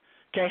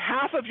 Okay,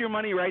 half of your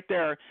money right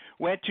there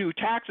went to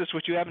taxes,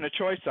 which you haven't a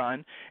choice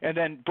on, and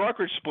then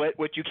brokerage split,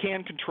 which you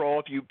can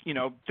control if you,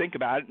 think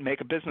about it and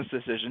make a business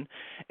decision.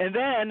 And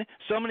then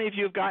so many of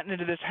you have gotten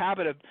into this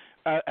habit of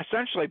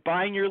essentially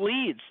buying your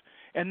leads.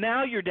 And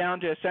now you're down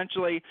to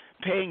essentially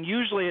paying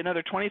usually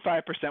another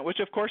 25%,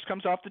 which of course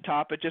comes off the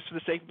top, but just for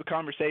the sake of the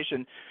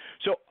conversation.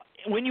 So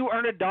when you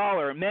earn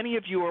 $1, many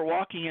of you are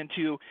walking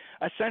into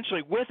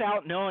essentially,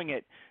 without knowing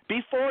it,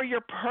 before your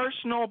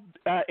personal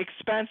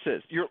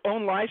expenses, your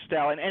own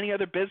lifestyle, and any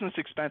other business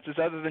expenses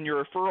other than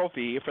your referral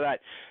fee for that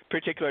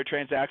particular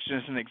transaction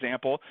as an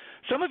example,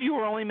 some of you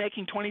are only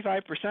making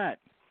 25%.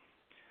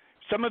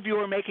 Some of you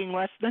are making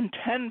less than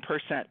 10%,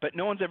 but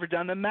no one's ever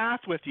done the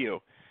math with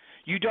you.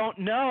 You don't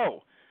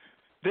know.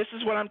 This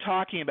is what I'm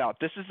talking about.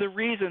 This is the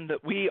reason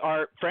that we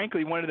are,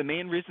 frankly, one of the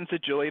main reasons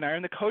that Julie and I are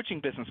in the coaching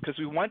business, because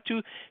we want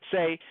to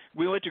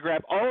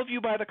grab all of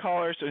you by the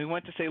collars, and we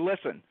want to say,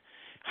 listen,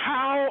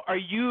 how are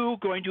you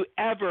going to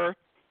ever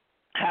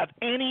have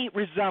any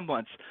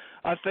resemblance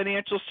of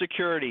financial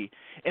security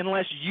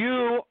unless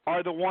you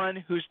are the one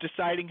who's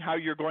deciding how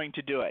you're going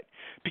to do it?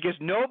 Because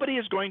nobody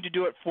is going to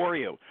do it for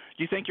you.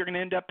 You think you're going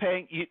to end up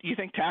paying, you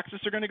think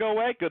taxes are going to go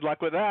away? Good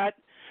luck with that.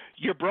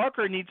 Your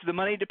broker needs the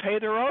money to pay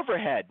their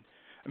overhead.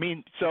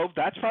 So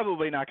that's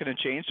probably not going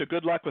to change, so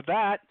good luck with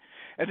that.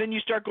 And then you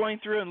start going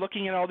through and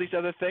looking at all these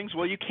other things.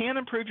 Well, you can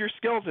improve your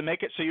skills and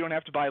make it so you don't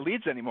have to buy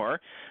leads anymore.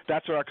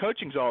 That's what our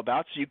coaching is all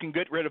about. So you can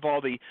get rid of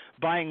all the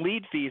buying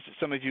lead fees that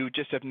some of you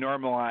just have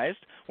normalized.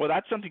 Well,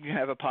 that's something you can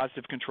have a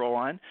positive control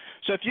on.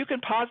 So if you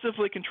can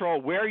positively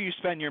control where you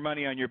spend your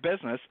money on your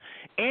business,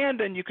 and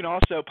then you can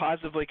also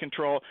positively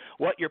control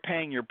what you're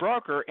paying your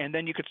broker, and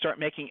then you could start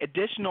making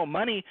additional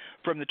money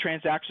from the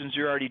transactions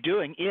you're already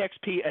doing.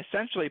 EXP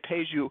essentially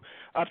pays you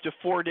up to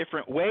 4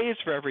 different ways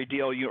for every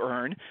deal you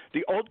earn.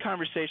 The old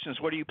conversation is,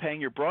 what are you paying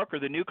your broker?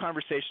 The new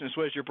conversation is,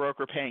 what is your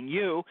broker paying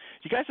you?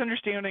 You guys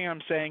understand what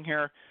I'm saying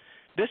here?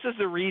 This is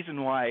the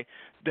reason why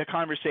the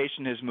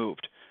conversation has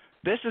moved.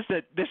 This is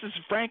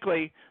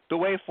frankly the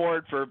way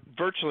forward for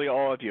virtually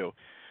all of you.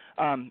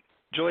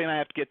 Julie and I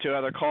have to get to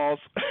other calls.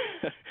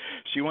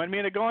 She wanted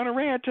me to go on a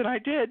rant, and I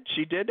did.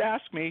 She did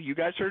ask me. You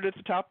guys heard it at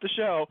the top of the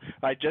show.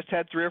 I just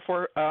had 3 or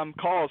 4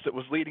 calls that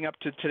was leading up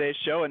to today's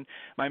show, and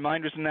my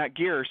mind was in that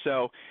gear.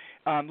 So,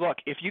 look,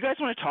 if you guys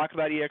want to talk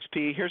about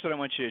EXP, here's what I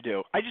want you to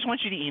do. I just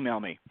want you to email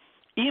me.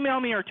 Email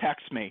me or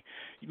text me.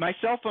 My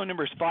cell phone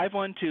number is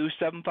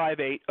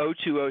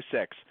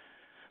 512-758-0206.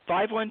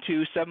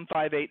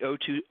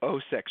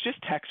 512-758-0206. Just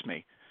text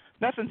me.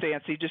 Nothing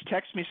fancy. Just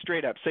text me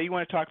straight up. Say you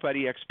want to talk about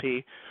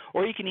EXP.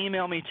 Or you can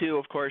email me too,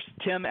 of course,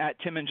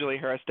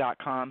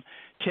 tim@timandjulieharris.com,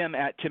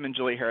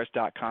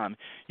 tim@timandjulieharris.com.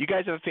 You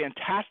guys have a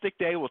fantastic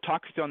day. We'll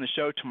talk with you on the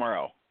show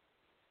tomorrow.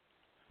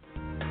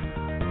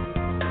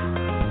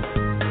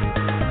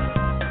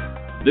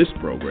 This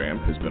program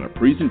has been a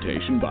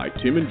presentation by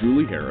Tim and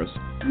Julie Harris,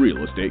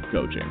 Real Estate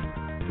Coaching.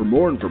 For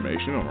more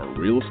information on our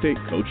real estate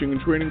coaching and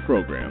training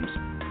programs,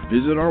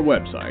 visit our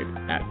website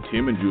at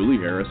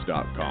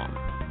timandjulieharris.com.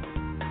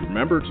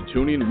 Remember to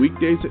tune in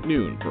weekdays at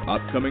noon for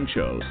upcoming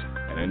shows,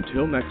 and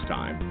until next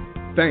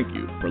time, thank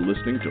you for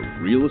listening to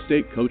Real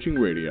Estate Coaching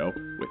Radio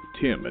with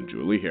Tim and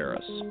Julie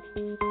Harris.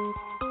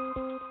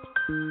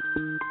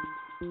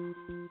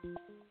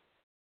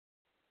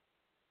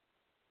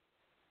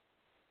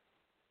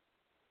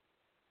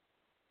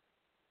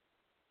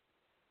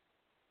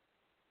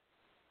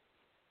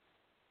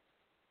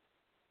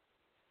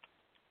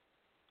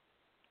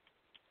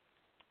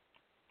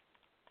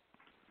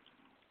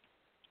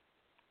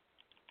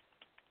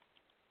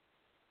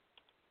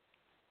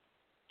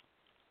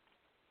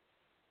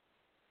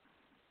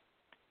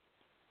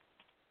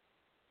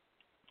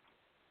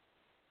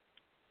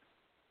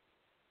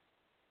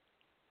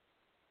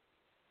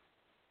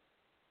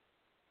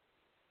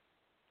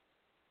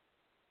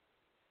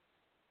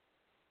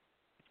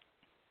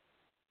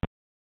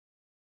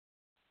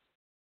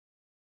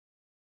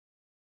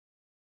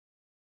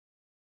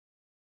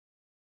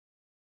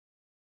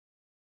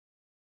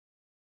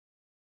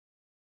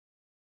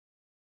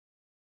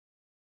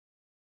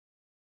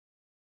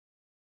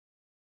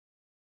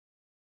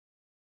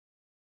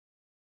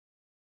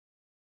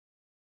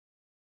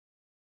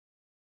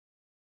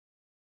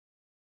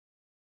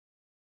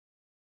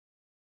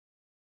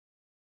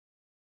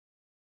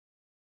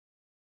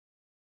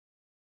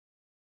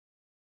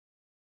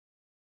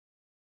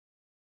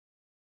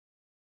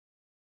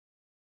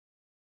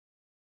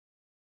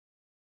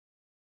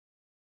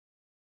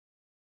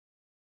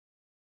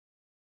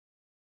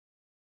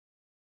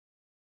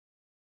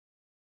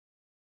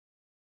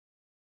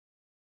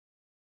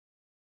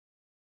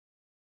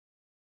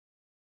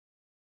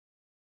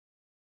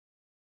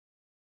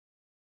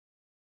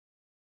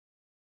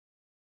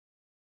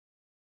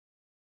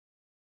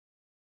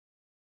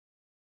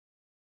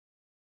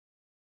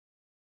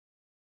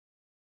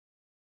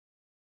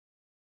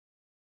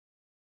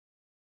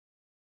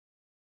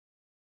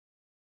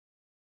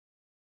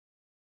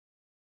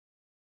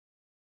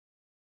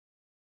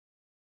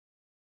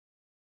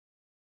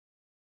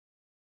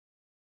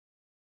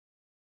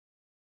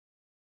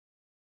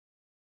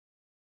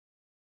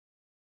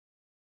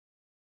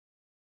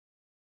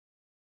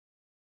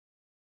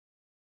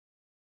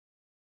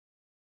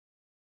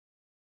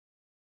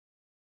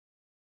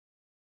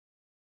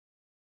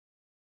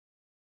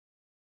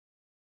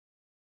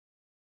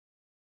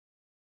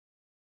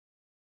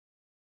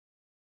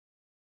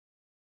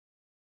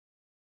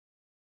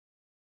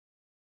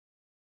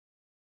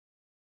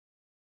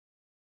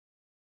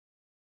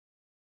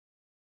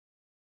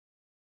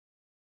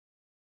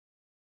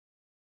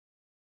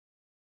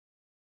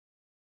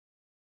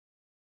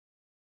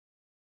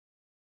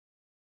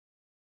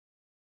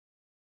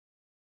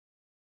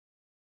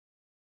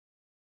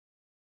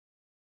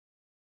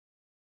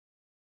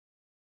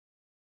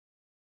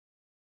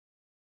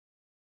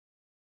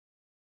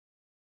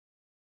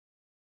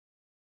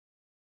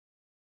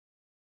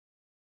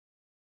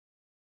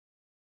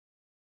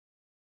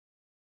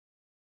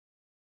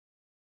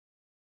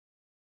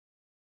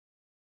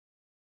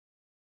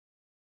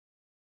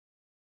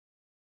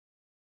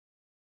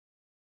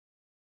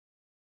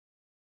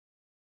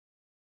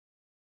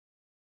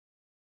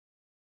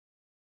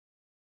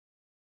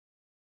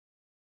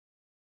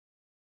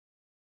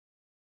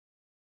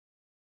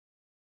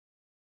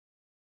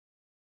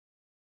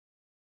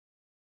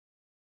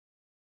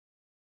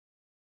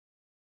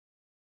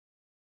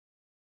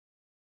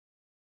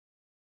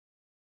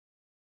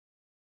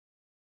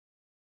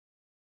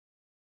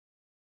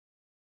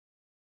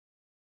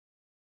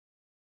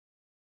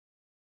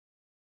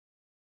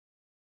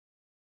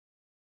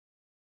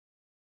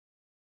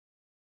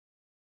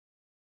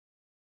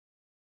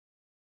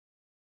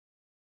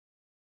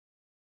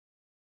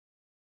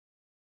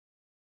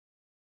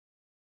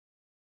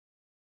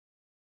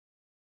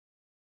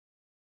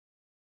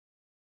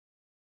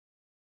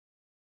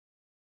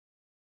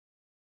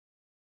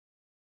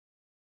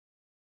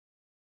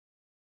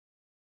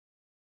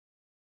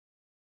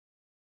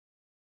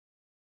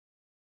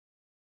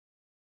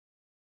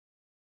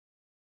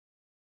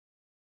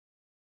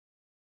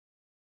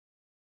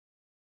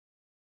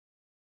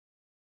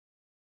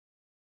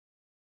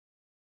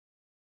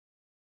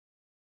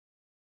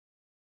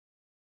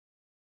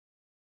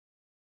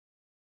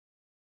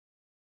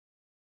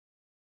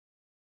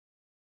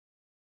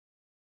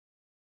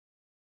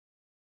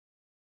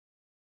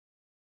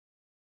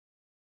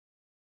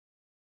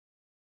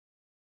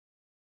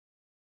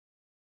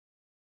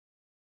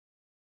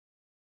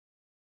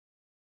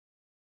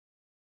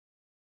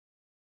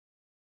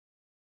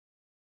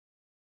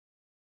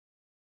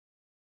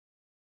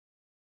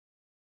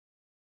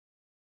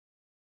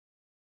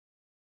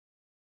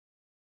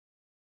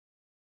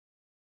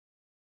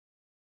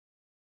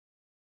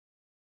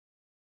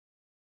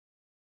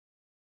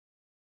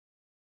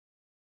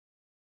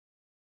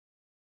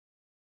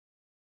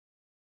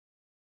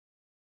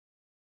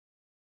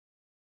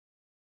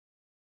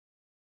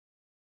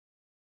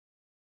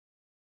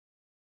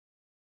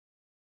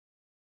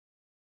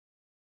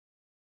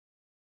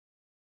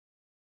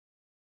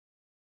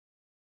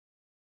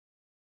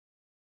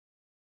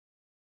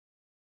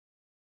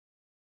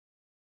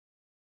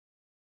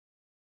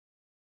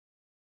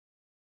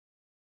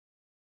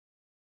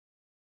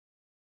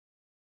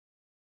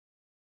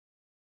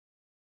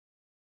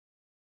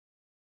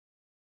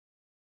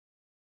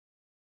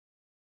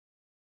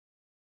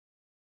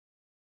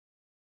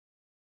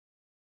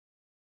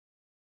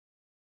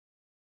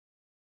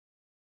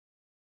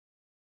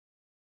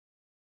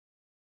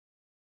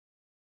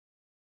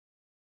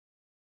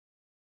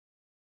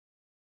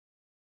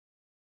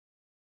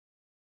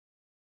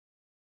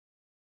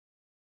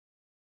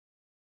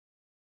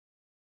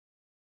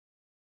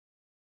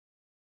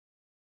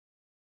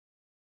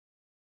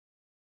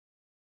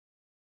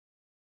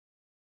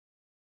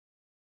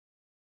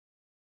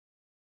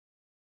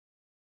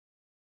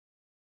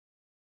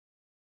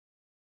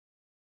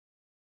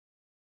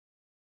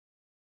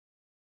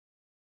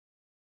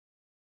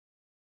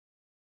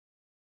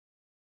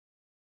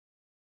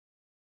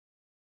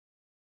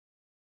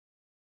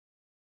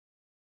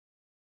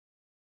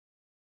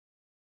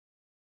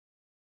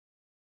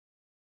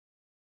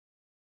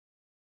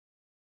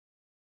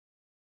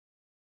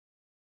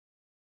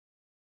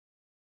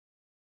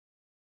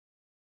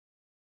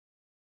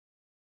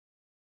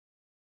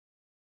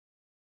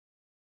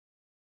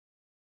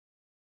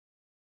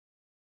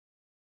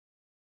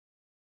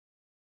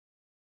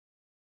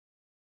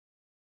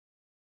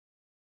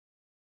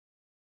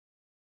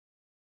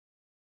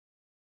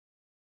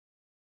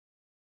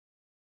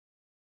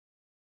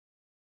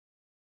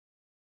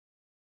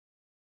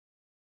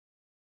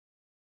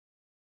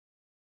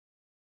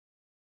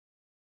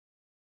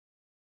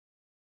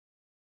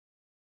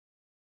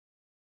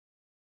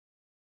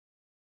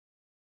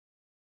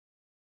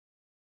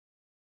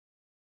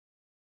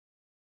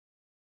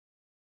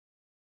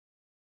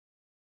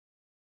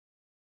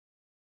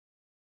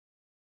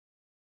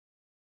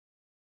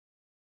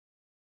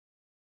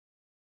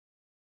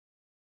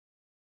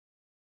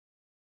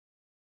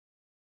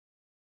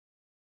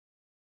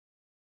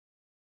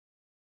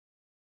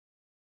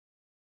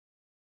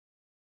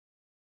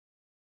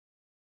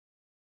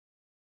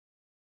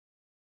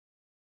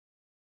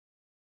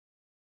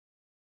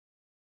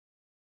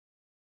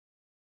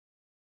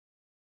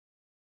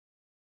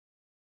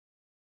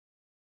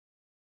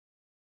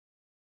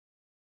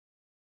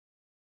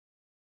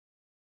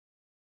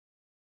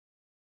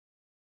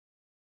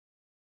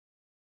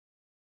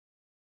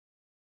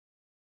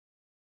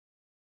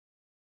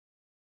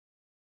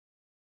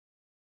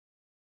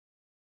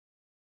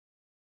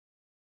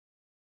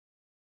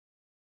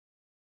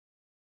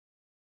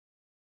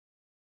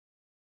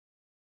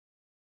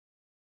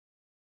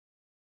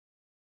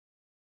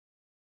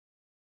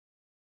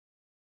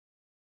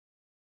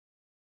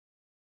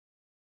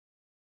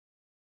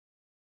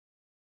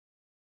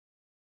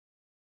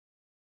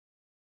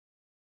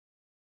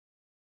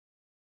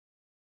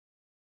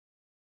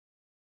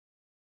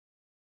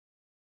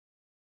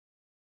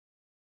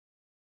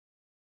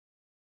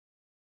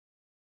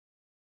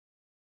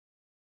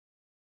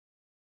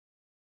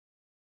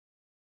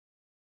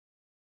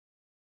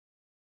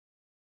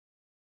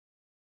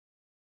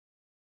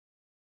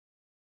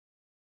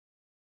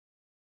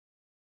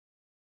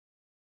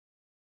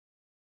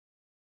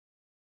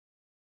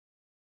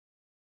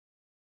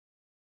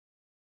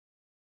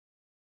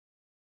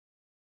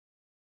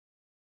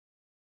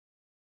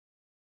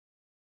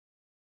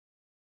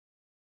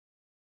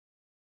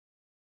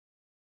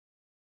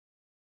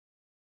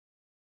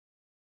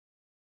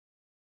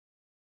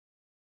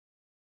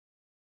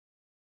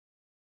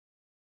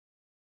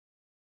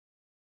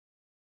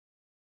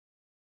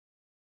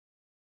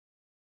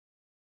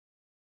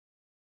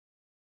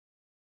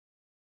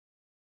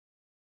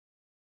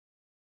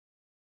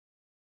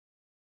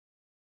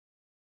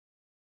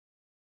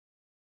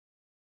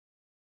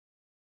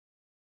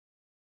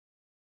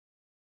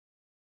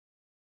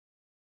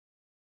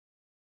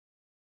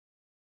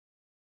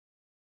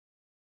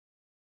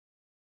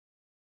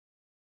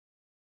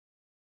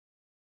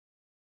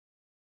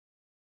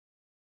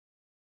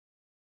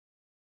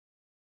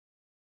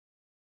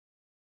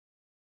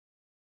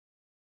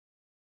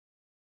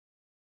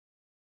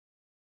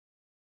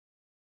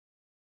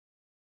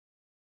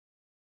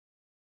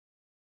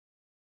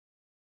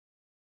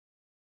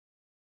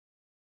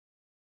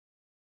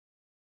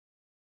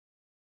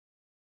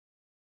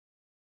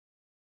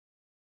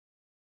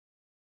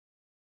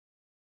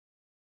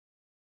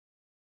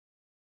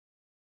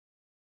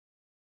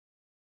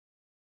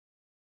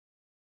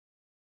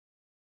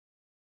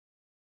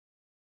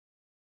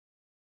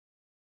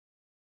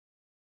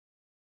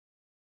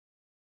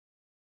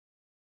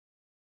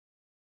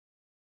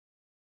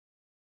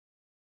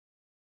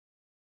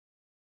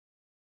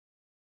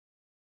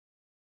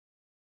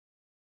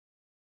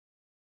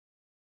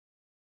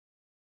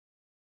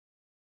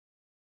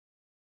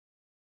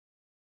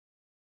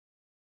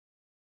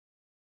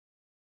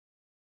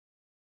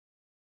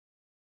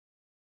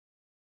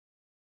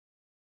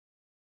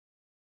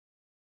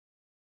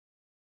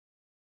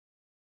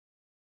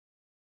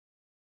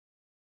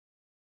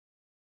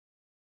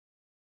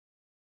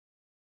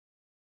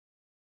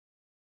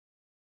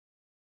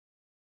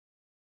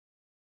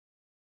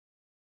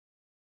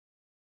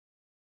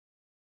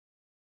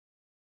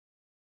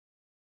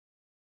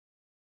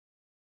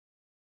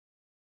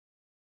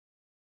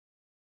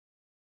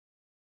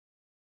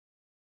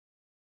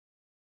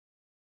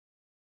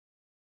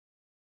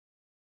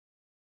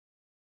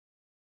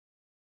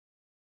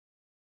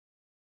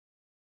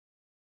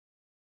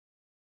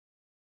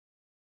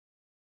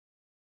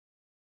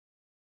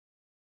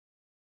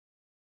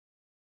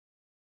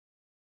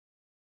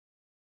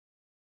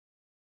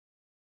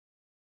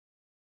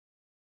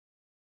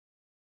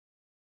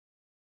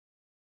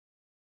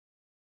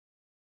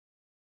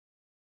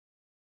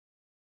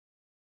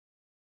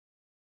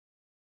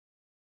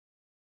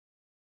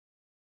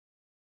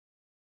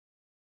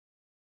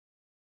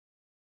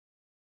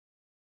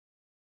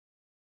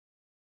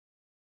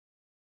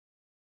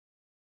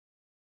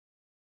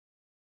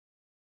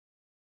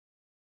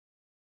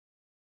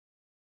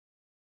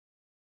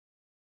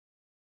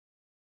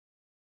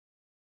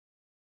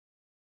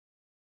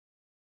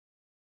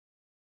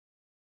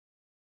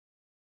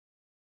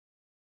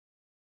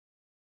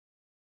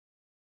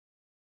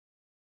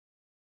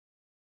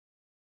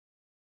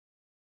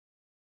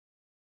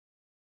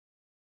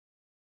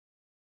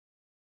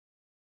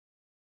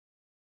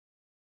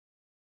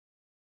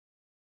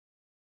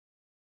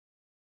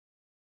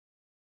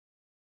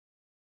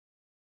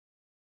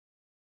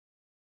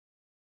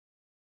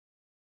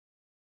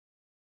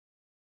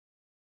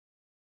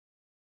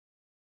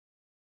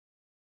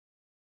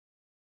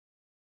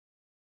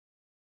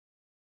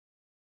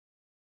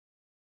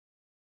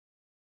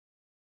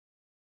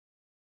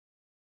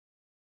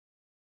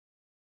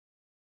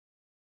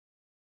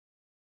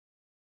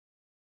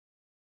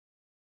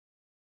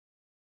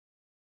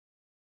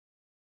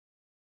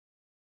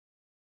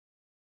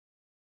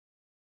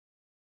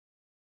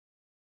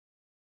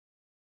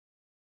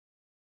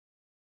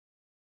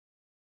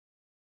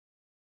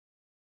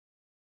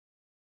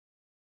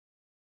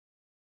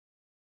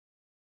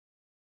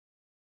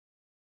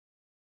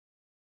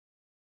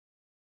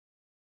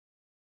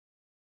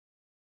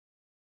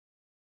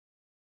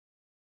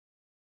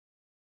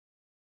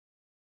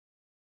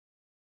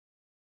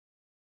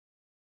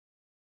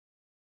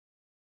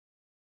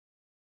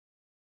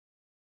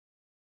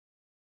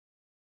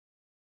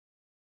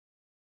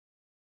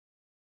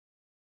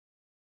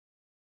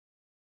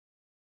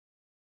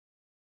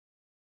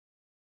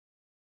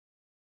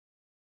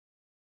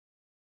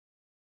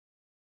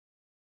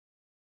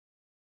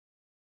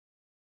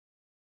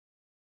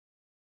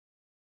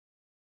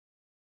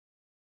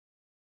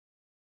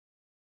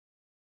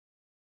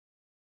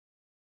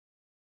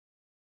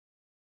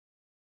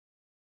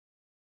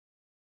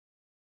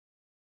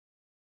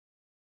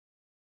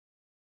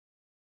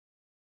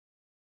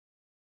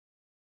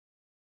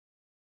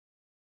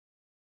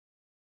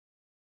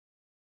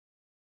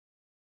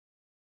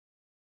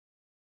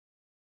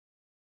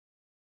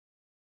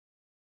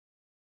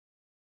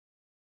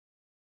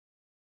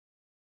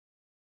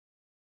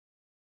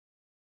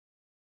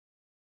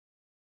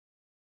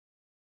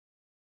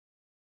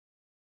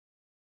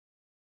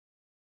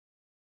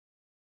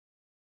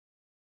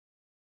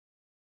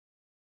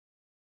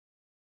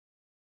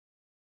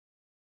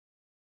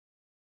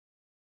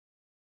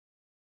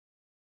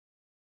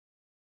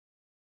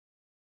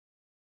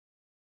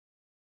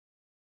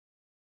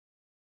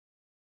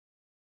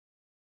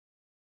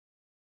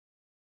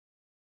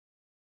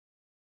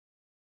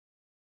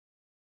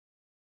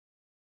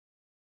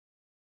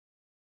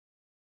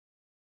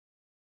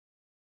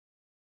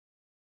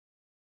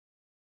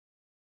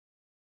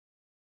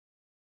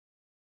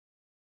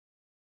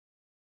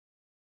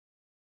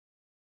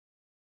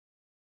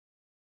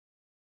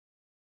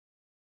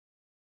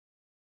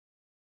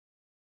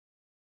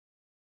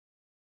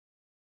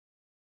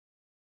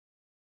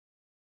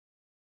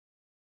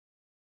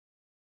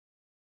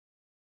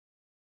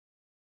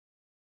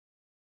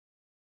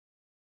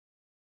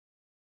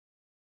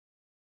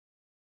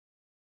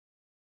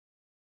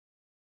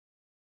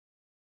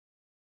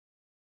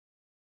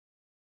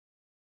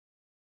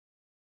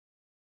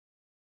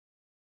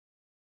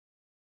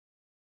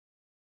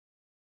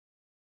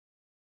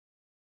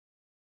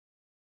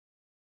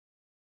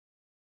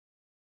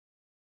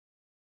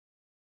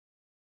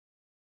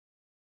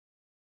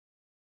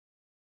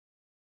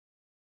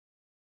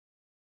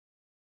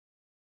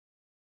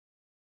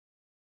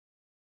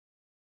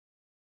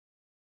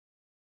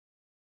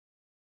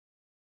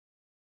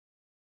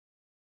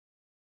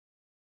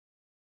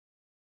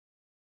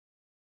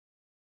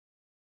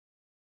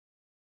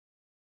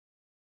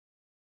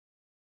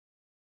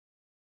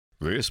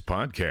 This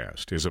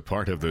podcast is a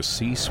part of the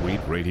C-Suite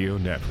Radio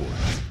Network.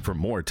 For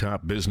more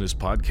top business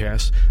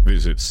podcasts,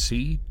 visit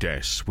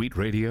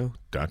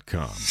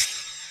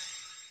c-suiteradio.com.